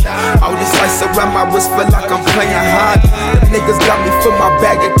stop me. All this ice around my wrist feel like I'm playing hockey. The niggas got me for my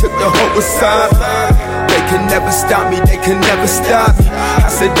bag and took the whole aside. They could never stop me, they could never stop me. I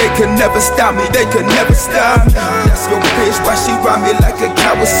said they could never stop me, they could never stop me. That's your bitch, why she ride me like a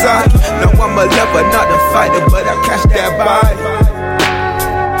Kawasaki? No, I'm a lover, not a fighter, but I catch that body.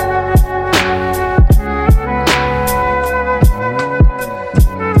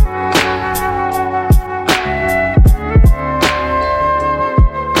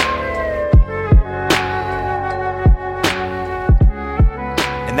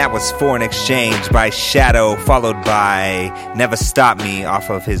 That was Foreign Exchange by Shadow, followed by Never Stop Me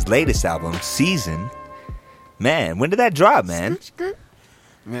off of his latest album, Season. Man, when did that drop, man?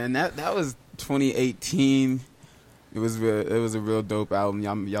 Man, that was 2018. It was a real dope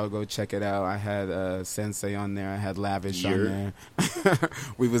album. Y'all go check it out. I had Sensei on there. I had Lavish on there.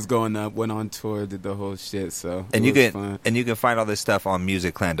 We was going up, went on tour, did the whole shit. So and you can find all this stuff on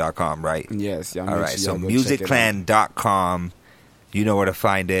MusicClan.com, right? Yes. All right. So MusicClan.com. You know where to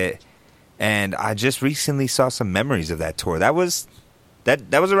find it. And I just recently saw some memories of that tour. That was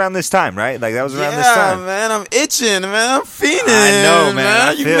around this time, right? Like that was around this time. Yeah, man, I'm itching, man. I'm fiending. I know,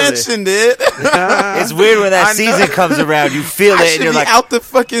 man. You mentioned it. It's weird when that season comes around. You feel it, and you're like, out the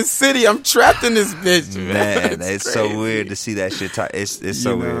fucking city. I'm trapped in this bitch, man. It's so weird to see that shit. It's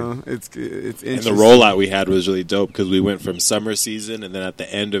so weird. It's good. It's interesting. And the rollout we had was really dope because we went from summer season, and then at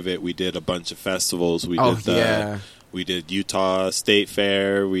the end of it, we did a bunch of festivals. We did Utah State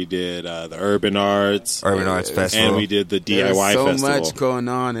Fair. We did the Urban Arts Festival, and we did the DIY Festival. So much going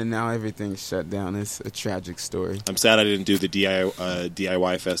on, and now everything's shut down. It's a tragic story. I'm sad I didn't do the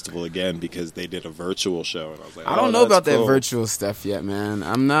DIY Festival again because they did a virtual show, and I was like, I don't know about that virtual stuff yet, man.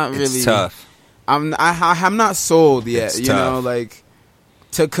 I'm not really. It's tough. I'm not sold yet. It's tough. Know, like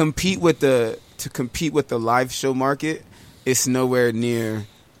to compete with the live show market, it's nowhere near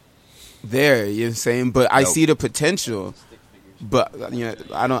there, you know what I'm saying? But I see the potential. But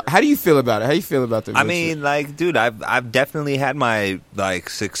I don't. How do you feel about it? How do you feel about the? I mean, like, dude, I've definitely had my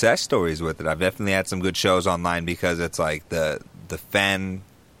success stories with it. I've definitely had some good shows online because it's like the fan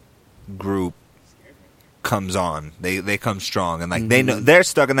group comes on. They come strong and like they know they're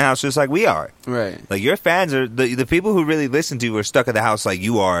stuck in the house just like we are. Right. Like your fans are the people who really listen to you are stuck in the house like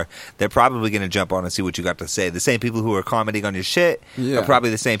you are. They're probably going to jump on and see what you got to say. The same people who are commenting on your shit are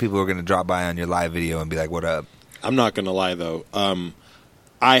probably the same people who are going to drop by on your live video and be like, "What up?" I'm not going to lie though.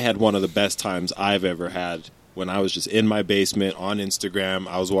 I had one of the best times I've ever had when I was just in my basement on Instagram.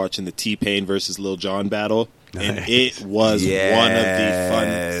 I was watching the T-Pain versus Lil Jon battle. And it was one of the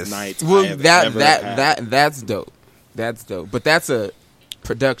fun nights I have ever had. That's dope. That's dope. But that's a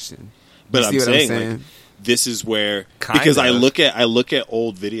production. But You I'm see what saying, like, this is where Kind because I of. look at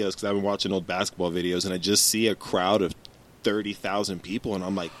old videos because I've been watching old basketball videos and I just see a crowd of 30,000 people and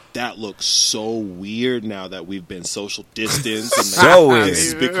I'm like, that looks so weird now that we've been social distance and So weird. this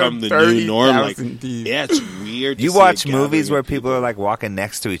has become the new norm. Like, 30,000 deep. yeah, it's weird. To You see watch a gathering movies where of people are like walking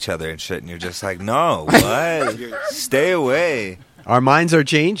next to each other and shit, and you're just like, no, what? Stay away. Our minds are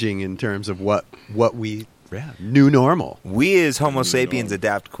changing in terms of what we new normal. We as Homo sapiens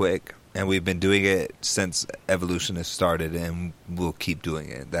adapt quick, and we've been doing it since evolution has started, and we'll keep doing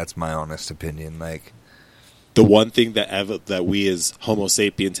it. That's my honest opinion. Like, The one thing that we as Homo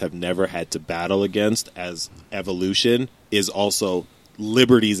sapiens have never had to battle against as evolution is also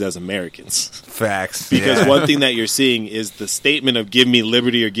liberties as Americans. facts. Because yeah. one thing that you're seeing is the statement of give me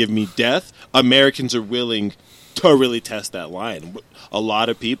liberty or give me death. Americans are willing to really test that line. A lot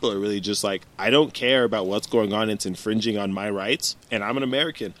of people are really just like, I don't care about what's going on. It's infringing on my rights, and I'm an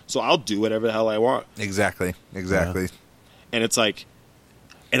American, so I'll do whatever the hell I want. Exactly. And it's like,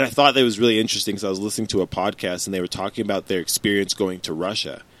 and I thought that was really interesting because I was listening to a podcast and they were talking about their experience going to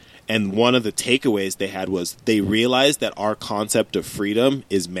Russia. And one of the takeaways they had was they realized that our concept of freedom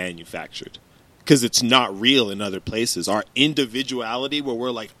is manufactured because it's not real in other places. Our individuality where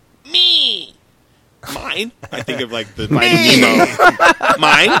we're like, me, mine. I think of like the Finding Nemo.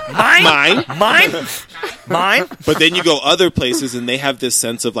 Mine. But then you go other places and they have this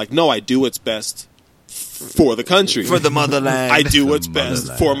sense of like, no, I do what's best for the country. For the motherland. I do what's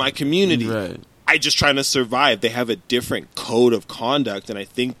best for my community. Right. I just trying to survive. They have a different code of conduct, and I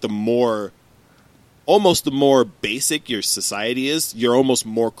think the more basic your society is, you're almost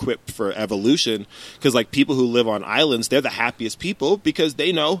more equipped for evolution. Because like people who live on islands, they're the happiest people because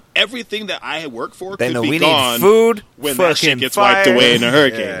they know everything that I work for They could know be we gone need food, when that shit fucking gets fire. wiped away in a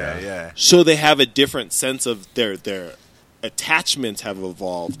hurricane. Yeah. So they have a different sense of their attachments have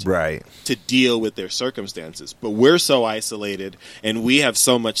evolved Right. to deal with their circumstances. But we're so isolated and we have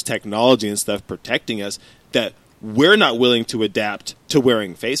so much technology and stuff protecting us that we're not willing to adapt to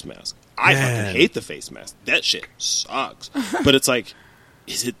wearing face masks. I fucking hate the face mask. That shit sucks. But it's like,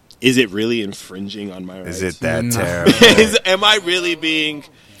 is it really infringing on my rights? Is it that terrible? Am I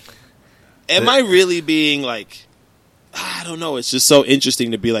really being like, I don't know. It's just so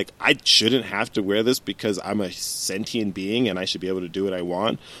interesting to be like, I shouldn't have to wear this because I'm a sentient being and I should be able to do what I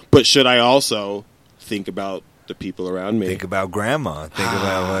want. But should I also think about the people around me? Think about grandma. Think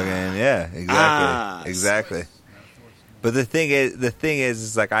about fucking exactly. But the thing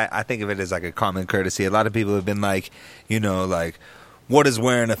is like I think of it as like a common courtesy. A lot of people have been like, like, what does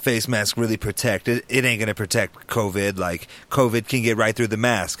wearing a face mask really protect? It ain't gonna protect COVID. Like COVID can get right through the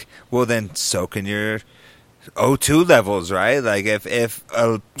mask. Well, then so can your O2 levels, right? Like if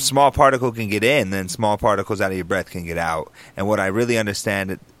a small particle can get in, then small particles out of your breath can get out. And what I really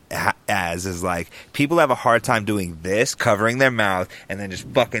understand it as is like people have a hard time doing this, covering their mouth and then just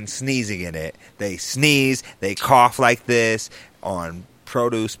fucking sneezing in it. They sneeze, they cough like this on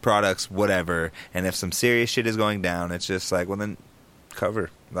produce, products, whatever. And if some serious shit is going down, it's just like, well then cover,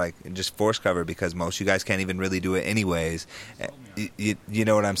 like just force cover, because most you guys can't even really do it anyways. You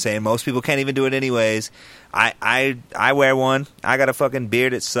know what I'm saying? Most people can't even do it anyways. I wear one. I got a fucking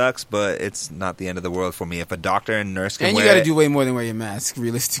beard. It sucks, but it's not the end of the world for me. If a doctor and nurse can And you wear got to it, do way more than wear your mask,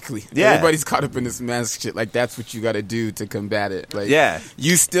 realistically. Yeah. Everybody's caught up in this mask shit. Like, that's what you got to do to combat it. Like, Yeah.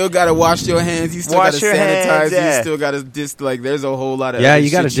 You still got to wash your hands. You still got to Wash your sanitize. hands, yeah. You still got to like, there's a whole lot of Yeah, other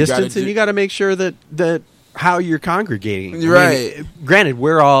you got to shit distance, do. and you got to make sure that how you're congregating. I mean, Right. granted,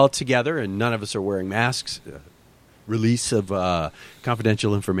 we're all together, and none of us are wearing masks. Release of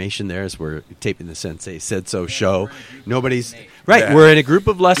confidential information there as we're taping the Sensei Said So show. Nobody's right. Yeah. We're in a group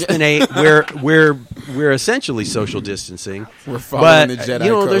of less than 8. We're essentially social distancing. We're following But the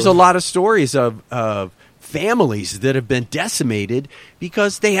Jedi there's a code. lot of stories of families that have been decimated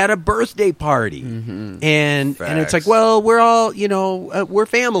because they had a birthday party, and it's Facts. like, well, we're all we're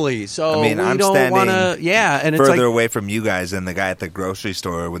family, so I mean, we I'm don't standing want to. Yeah, and it's further like, away from you guys than the guy at the grocery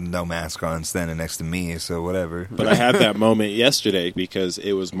store with no mask on standing next to me, so whatever. But I had that moment yesterday because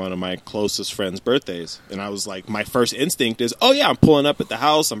it was one of my closest friends' birthdays. And I was like, my first instinct is, oh yeah, I'm pulling up at the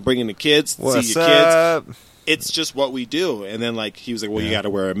house. I'm bringing the kids to What's see your kids. up? It's just what we do. And then like he was like, well, you got to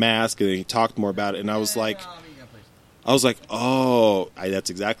wear a mask. And then he talked more about it. And I was like, oh, that's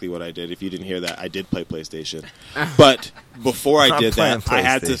exactly what I did. If you didn't hear that, I did play PlayStation. But before I I'm did that, playing I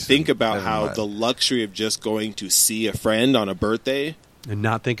had to PlayStation. think about Never how mind. the luxury of just going to see a friend on a birthday and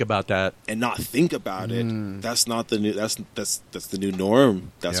not think about that. and not think about it. That's not the new. That's the new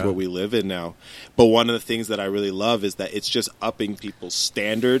norm. That's Yeah. what we live in now. But one of the things that I really love is that it's just upping people's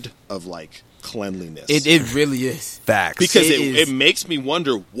standard of like cleanliness. It really is. Facts. Because It is. it makes me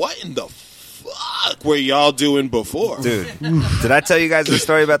wonder, what in the fuck were y'all doing before? Dude, did I tell you guys the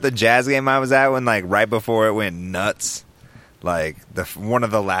story about the Jazz game I was at when, like, right before it went nuts? Like, I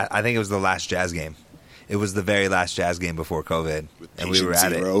think it was the last Jazz game. It was the very last Jazz game before COVID. And we were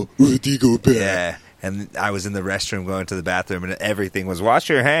at it. Rudy Gobert. Yeah. And I was in the restroom going to the bathroom, and everything was wash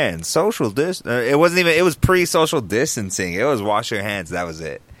your hands, social distance. It wasn't even, it was pre-social distancing. It was wash your hands. That was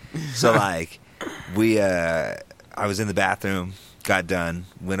it. So, like, I was in the bathroom, got done,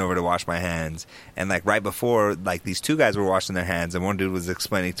 went over to wash my hands, and, like, right before, like, these two guys were washing their hands, and one dude was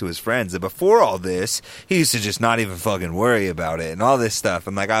explaining to his friends that before all this, he used to just not even fucking worry about it and all this stuff.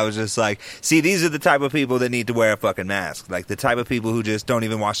 And, like, I was just like, see, these are the type of people that need to wear a fucking mask. Like, the type of people who just don't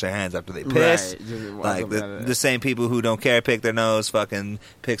even wash their hands after they piss. Right. Like, the same people who don't care, pick their nose, fucking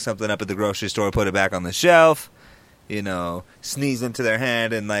pick something up at the grocery store, put it back on the shelf. You know, sneeze into their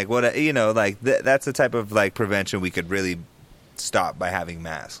hand, and, like, what, you know, like, that's the type of, like, prevention we could really stop by having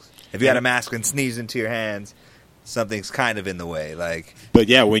masks. If you had a mask and sneeze into your hands, something's kind of in the way. Like, but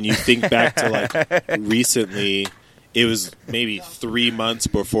yeah, when you think back to, like, recently, it was maybe 3 months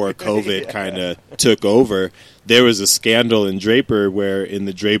before COVID kind of took over. There was a scandal in Draper where in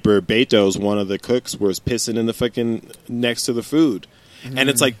the Draper Beto's, one of the cooks was pissing in the fucking next to the food.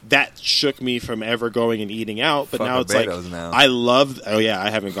 And it's like, that shook me from ever going and eating out. But Fuck now it's Beto's like, now. I love, I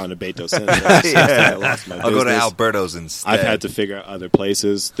haven't gone to Beto since. I lost my I'll go to business. Alberto's instead. I've had to figure out other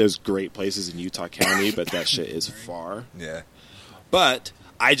places. There's great places in Utah County, but that shit is far. Yeah. But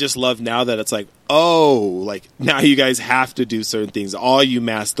I just love now that it's like, oh, like, now you guys have to do certain things. All you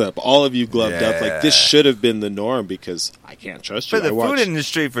masked up, all of you gloved up. Like, this should have been the norm because I can't trust you. For the food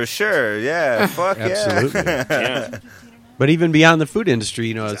industry, for sure. Yeah. Fuck Absolutely. Yeah. But even beyond the food industry,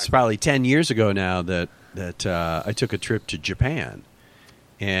 you know, it's probably 10 years ago now that I took a trip to Japan.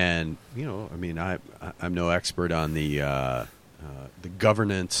 And, you know, I mean, I'm no expert on the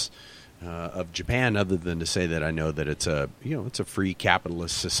governance of Japan, other than to say that I know that it's a free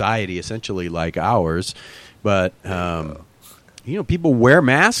capitalist society, essentially like ours. But, you know, people wear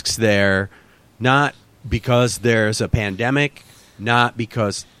masks there, not because there's a pandemic, not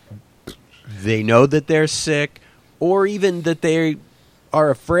because they know that they're sick, or even that they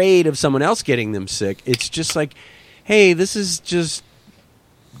are afraid of someone else getting them sick. It's just like, hey, this is just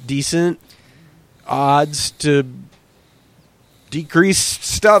decent odds to decrease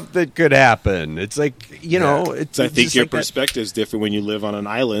stuff that could happen. It's like, you know, it's So I think just your like that. perspective is different when you live on an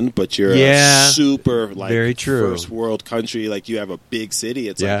island, but you're Yeah. a super, like, Very true. first world country. Like, you have a big city.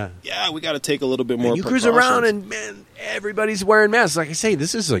 It's Yeah. like, yeah, we got to take a little bit more And you cruise precautions. around and, man, everybody's wearing masks. Like I say,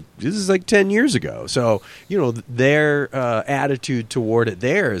 this is like 10 years ago. So, you know, their attitude toward it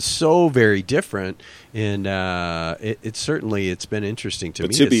there is so very different. And it's been interesting to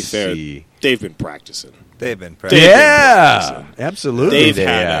But me to be fair, see. they've been practicing. They've been They've practicing. been Yeah, practicing. absolutely. They've they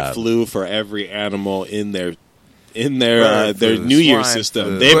had have. a flu for every animal in their Bird their flu, New Year swine system.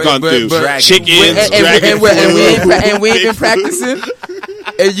 flu. They've gone through dragon chickens, flu. dragon flu, and we ain't been big flu. practicing.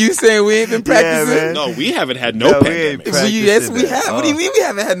 And you saying we ain't been practicing? man. No, we haven't had no, No, we ain't pandemics. Well, yes, we practicing have. that. What do you mean we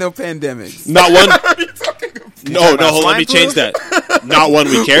haven't had no pandemics? Not one. No, hold on. Let swine me flu? change that. Not one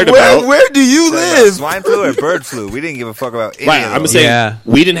we cared about. Where do you live? Swine flu or bird flu? We didn't give a fuck about any Right, of I'm those. saying Yeah.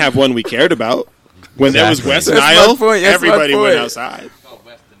 we didn't have one we cared about. When there was Exactly. West That's my Nile, point, that's my everybody went point. outside.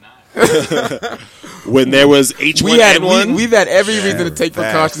 When there was H1N1, We've had every reason to take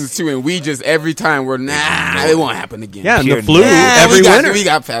Facts. precautions too, and we just every time we're it won't happen again. Yeah, and Pure the flu negligence. every winter. we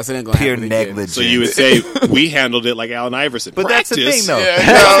got past it. Ain't gonna Pure happen again. negligence. so you would say we handled it like Allen Iverson. But that's the Practice. thing,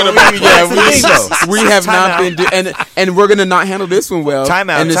 though. We have not been and we're gonna not handle this one well. Time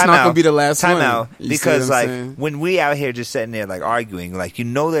out. and it's time not out, gonna be the last time one. out. You see Because what I'm like saying? when we out here just sitting there like arguing, like you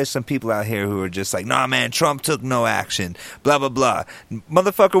know, there's some people out here who are just like, nah, man, Trump took no action. Blah blah blah.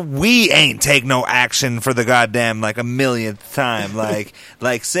 Motherfucker, we ain't take no action for the goddamn like a millionth time. like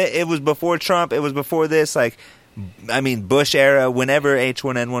say it was before Trump. It was before this. Like. I mean, Bush era, whenever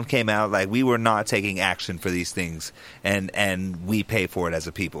H1N1 came out, like, we were not taking action for these things, and we pay for it as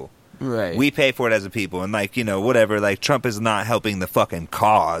a people. Right. We pay for it as a people, and, like, you know, whatever, like, Trump is not helping the fucking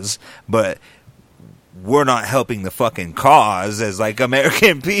cause, but we're not helping the fucking cause as, like,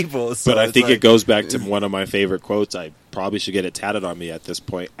 American people. So But I it's think like, it goes back to one of my favorite quotes. I probably should get it tatted on me at this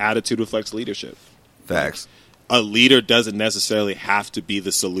point. Attitude reflects leadership. Facts. A leader doesn't necessarily have to be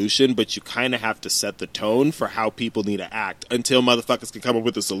the solution, but you kind of have to set the tone for how people need to act until motherfuckers can come up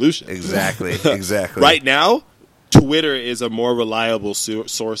with a solution. Exactly. Right now, Twitter is a more reliable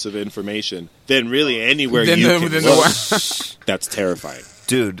source of information than really anywhere Than you the- can than look. the- That's terrifying.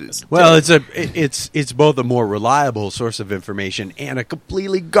 Dude. Well, it's both a more reliable source of information and a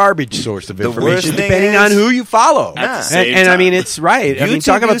completely garbage source of information, depending on who you follow. And I mean, it's right. YouTube I mean,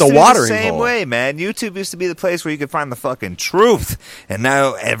 talk about the used to be watering same hole. way, man. YouTube used to be the place where you could find the fucking truth, and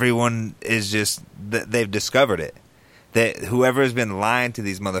now everyone is just they've discovered it. That whoever has been lying to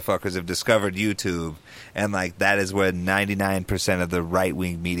these motherfuckers have discovered YouTube, and like that is where 99% of the right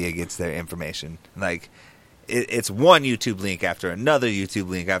wing media gets their information. Like. It's one YouTube link after another YouTube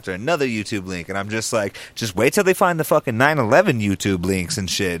link after another YouTube link, and I'm just like, just wait till they find the fucking 9/11 YouTube links and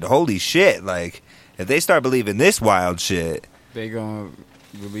shit. Holy shit! Like, if they start believing this wild shit, they gonna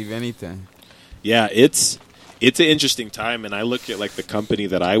believe anything. Yeah, it's an interesting time, and I look at like the company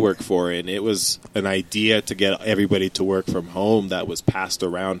that I work for, and it was an idea to get everybody to work from home that was passed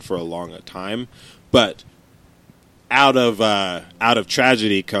around for a long time, but. Out of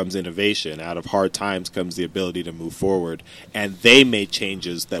tragedy comes innovation. Out of hard times comes the ability to move forward. And they made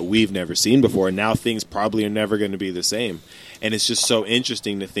changes that we've never seen before. And now things probably are never going to be the same. And it's just so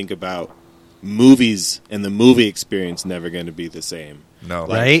interesting to think about movies and the movie experience never going to be the same. No.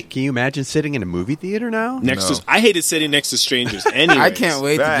 Right? Can you imagine sitting in a movie theater now? I hated sitting next to strangers anyway. I can't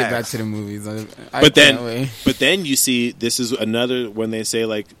wait to get back to the movies. But then you see, this is another, when they say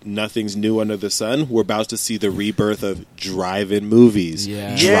like nothing's new under the sun, we're about to see the rebirth of drive-in movies,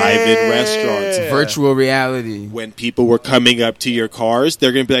 drive-in restaurants. Virtual reality. When people were coming up to your cars,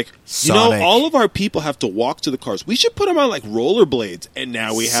 they're going to be like, Sonic. all of our people have to walk to the cars. We should put them on like rollerblades. And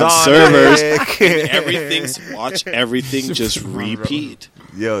now we have servers. And watch everything just repeat.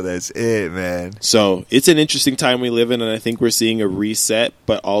 Yo, that's it, man. So it's an interesting time we live in, and I think we're seeing a reset,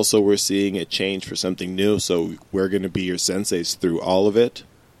 but also we're seeing a change for something new. So we're going to be your senseis through all of it.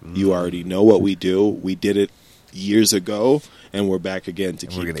 You already know what we do. We did it years ago, and we're back again to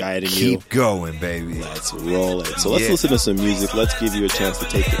keep guiding you. Keep going, baby. Let's roll it. So let's listen to some music. Let's give you a chance to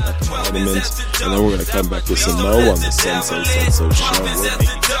take your vitamins, and then we're going to come back with some Mo on the Sensei Senso Show.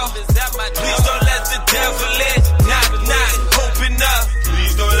 Please don't let the devil in. Knock, knock, open up.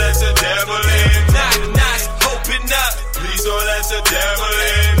 Please don't let the devil in. Knock, knock, open up. Please don't let the devil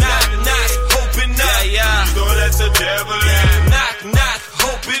in. Knock, knock, open up. Please don't let the devil in. Knock, knock,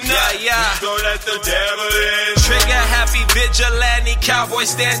 open up. Please don't let the devil in. Trigger happy vigilante cowboy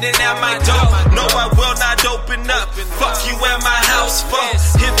standing at my door. No, I will not open up. Fuck you and my house phone.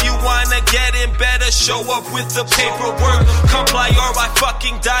 If you wanna get in, better show up with the paperwork. Comply or I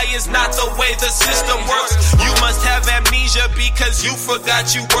fucking die is not the way the system works. You must have amnesia because you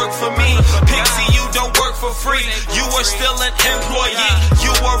forgot you work for me. Pixie, you don't work for free. You are still an employee.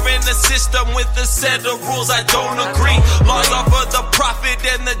 You are in the system with a set of rules I don't agree. Laws are for the profit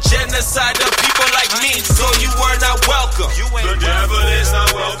and the genocide of people like me. So you are not welcome. The devil is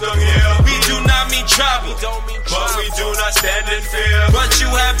not welcome here. We do not mean trouble, but we do not stand in fear. But you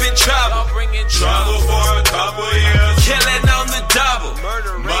have been trouble. Trouble for a couple years. Killing on the double.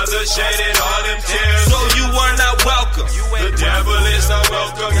 Mother shedding all them tears. So you are not welcome. The devil is not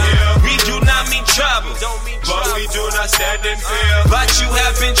welcome here. We do not mean trouble, but we do not stand in fear. But you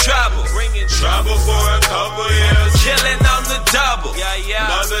have been trouble. Trouble for a couple years. Killing on the double.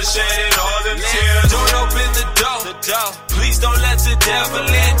 Mother shedding all them tears. Don't open the door. Please don't let the devil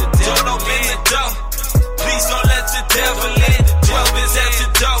in. Don't open the door. Please don't let the devil in. 12 is at the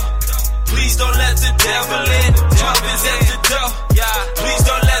door. Please don't let the devil in. 12 is at the door. Please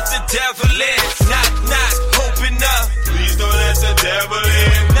don't let the devil in. Knock, knock, open up. Please don't let the devil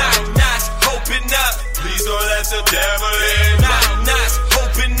in. Knock, knock, open up. Please don't let the devil in. Knock, knock,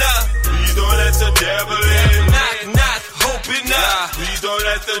 open up. Please don't let the devil in. Knock, knock, open up. Please don't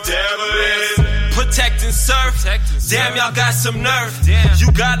let the devil in. Protect and serve. Damn, y'all got some nerve. You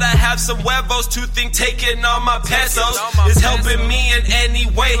gotta have some huevos to think taking all my pesos is helping me in any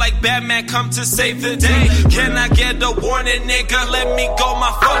way. Like Batman come to save the day. Can I get a warning, nigga? Let me go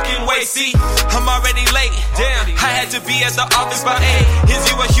my fucking way. See, I'm already late. Damn, I had to be at the office by 8. Is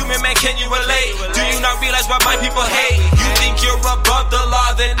you a human, man? Can you relate? Do you not realize why my people hate? You think you're above the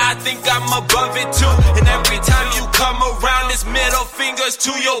law, then I think I'm above it too. And every time you come around, it's middle fingers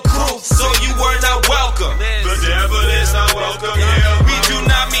to your crew. So you were not welcome. The devil is not welcome here. We do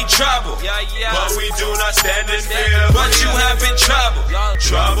not mean trouble, but we do not stand in fear. But you have been trouble.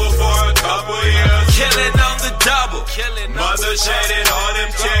 Trouble for a couple years. Killing on the double. Mother shedding all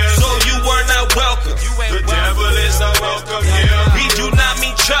them tears. So you were not welcome. The devil is not welcome here. We do not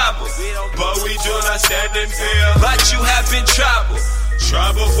mean trouble, but we do not stand in fear. But you have been trouble.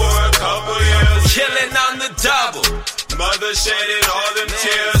 Trouble for a couple years. Killing on the double. Mother shedding all them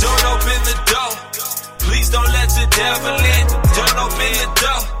tears. Don't open the door. Please don't let the devil in. Don't open the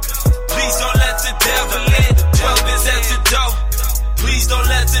door. Please don't let the devil in. 12 is at the door. Please don't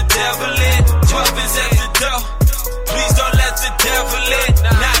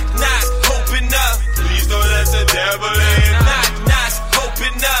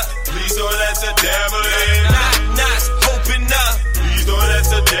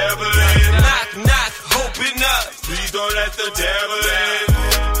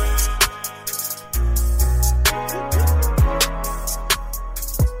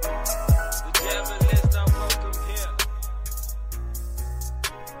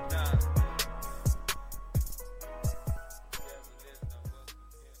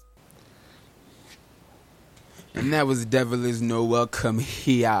that was Devil Is No Welcome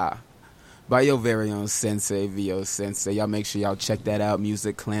Here by your very own Sensei, VO Sensei. Y'all make sure y'all check that out,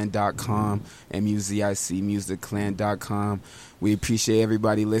 musicclan.com and musicclan.com. We appreciate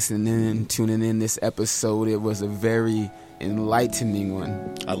everybody listening, tuning in this episode. It was a very enlightening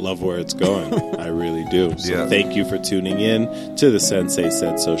one. I love where it's going. I really do. So thank you for tuning in to the Sensei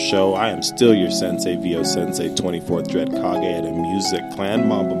Said So show. I am still your Sensei, VO Sensei, 24th Dread Kage at a Music Clan,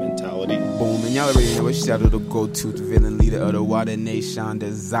 Mamba Mentality. Boom. And y'all already know it's shout out to go to the villain leader of the Water Nation,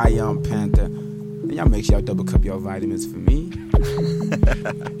 the Zion Panther. And y'all make sure y'all double cup your vitamins for me.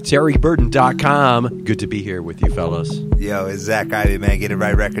 TerryBurton.com. Good to be here with you, fellas. Yo, it's Zach Ivy, man.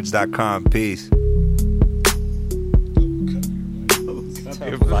 GetItRightRecords.com. Peace.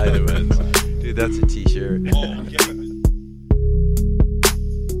 Your vitamins. Dude, that's a t-shirt.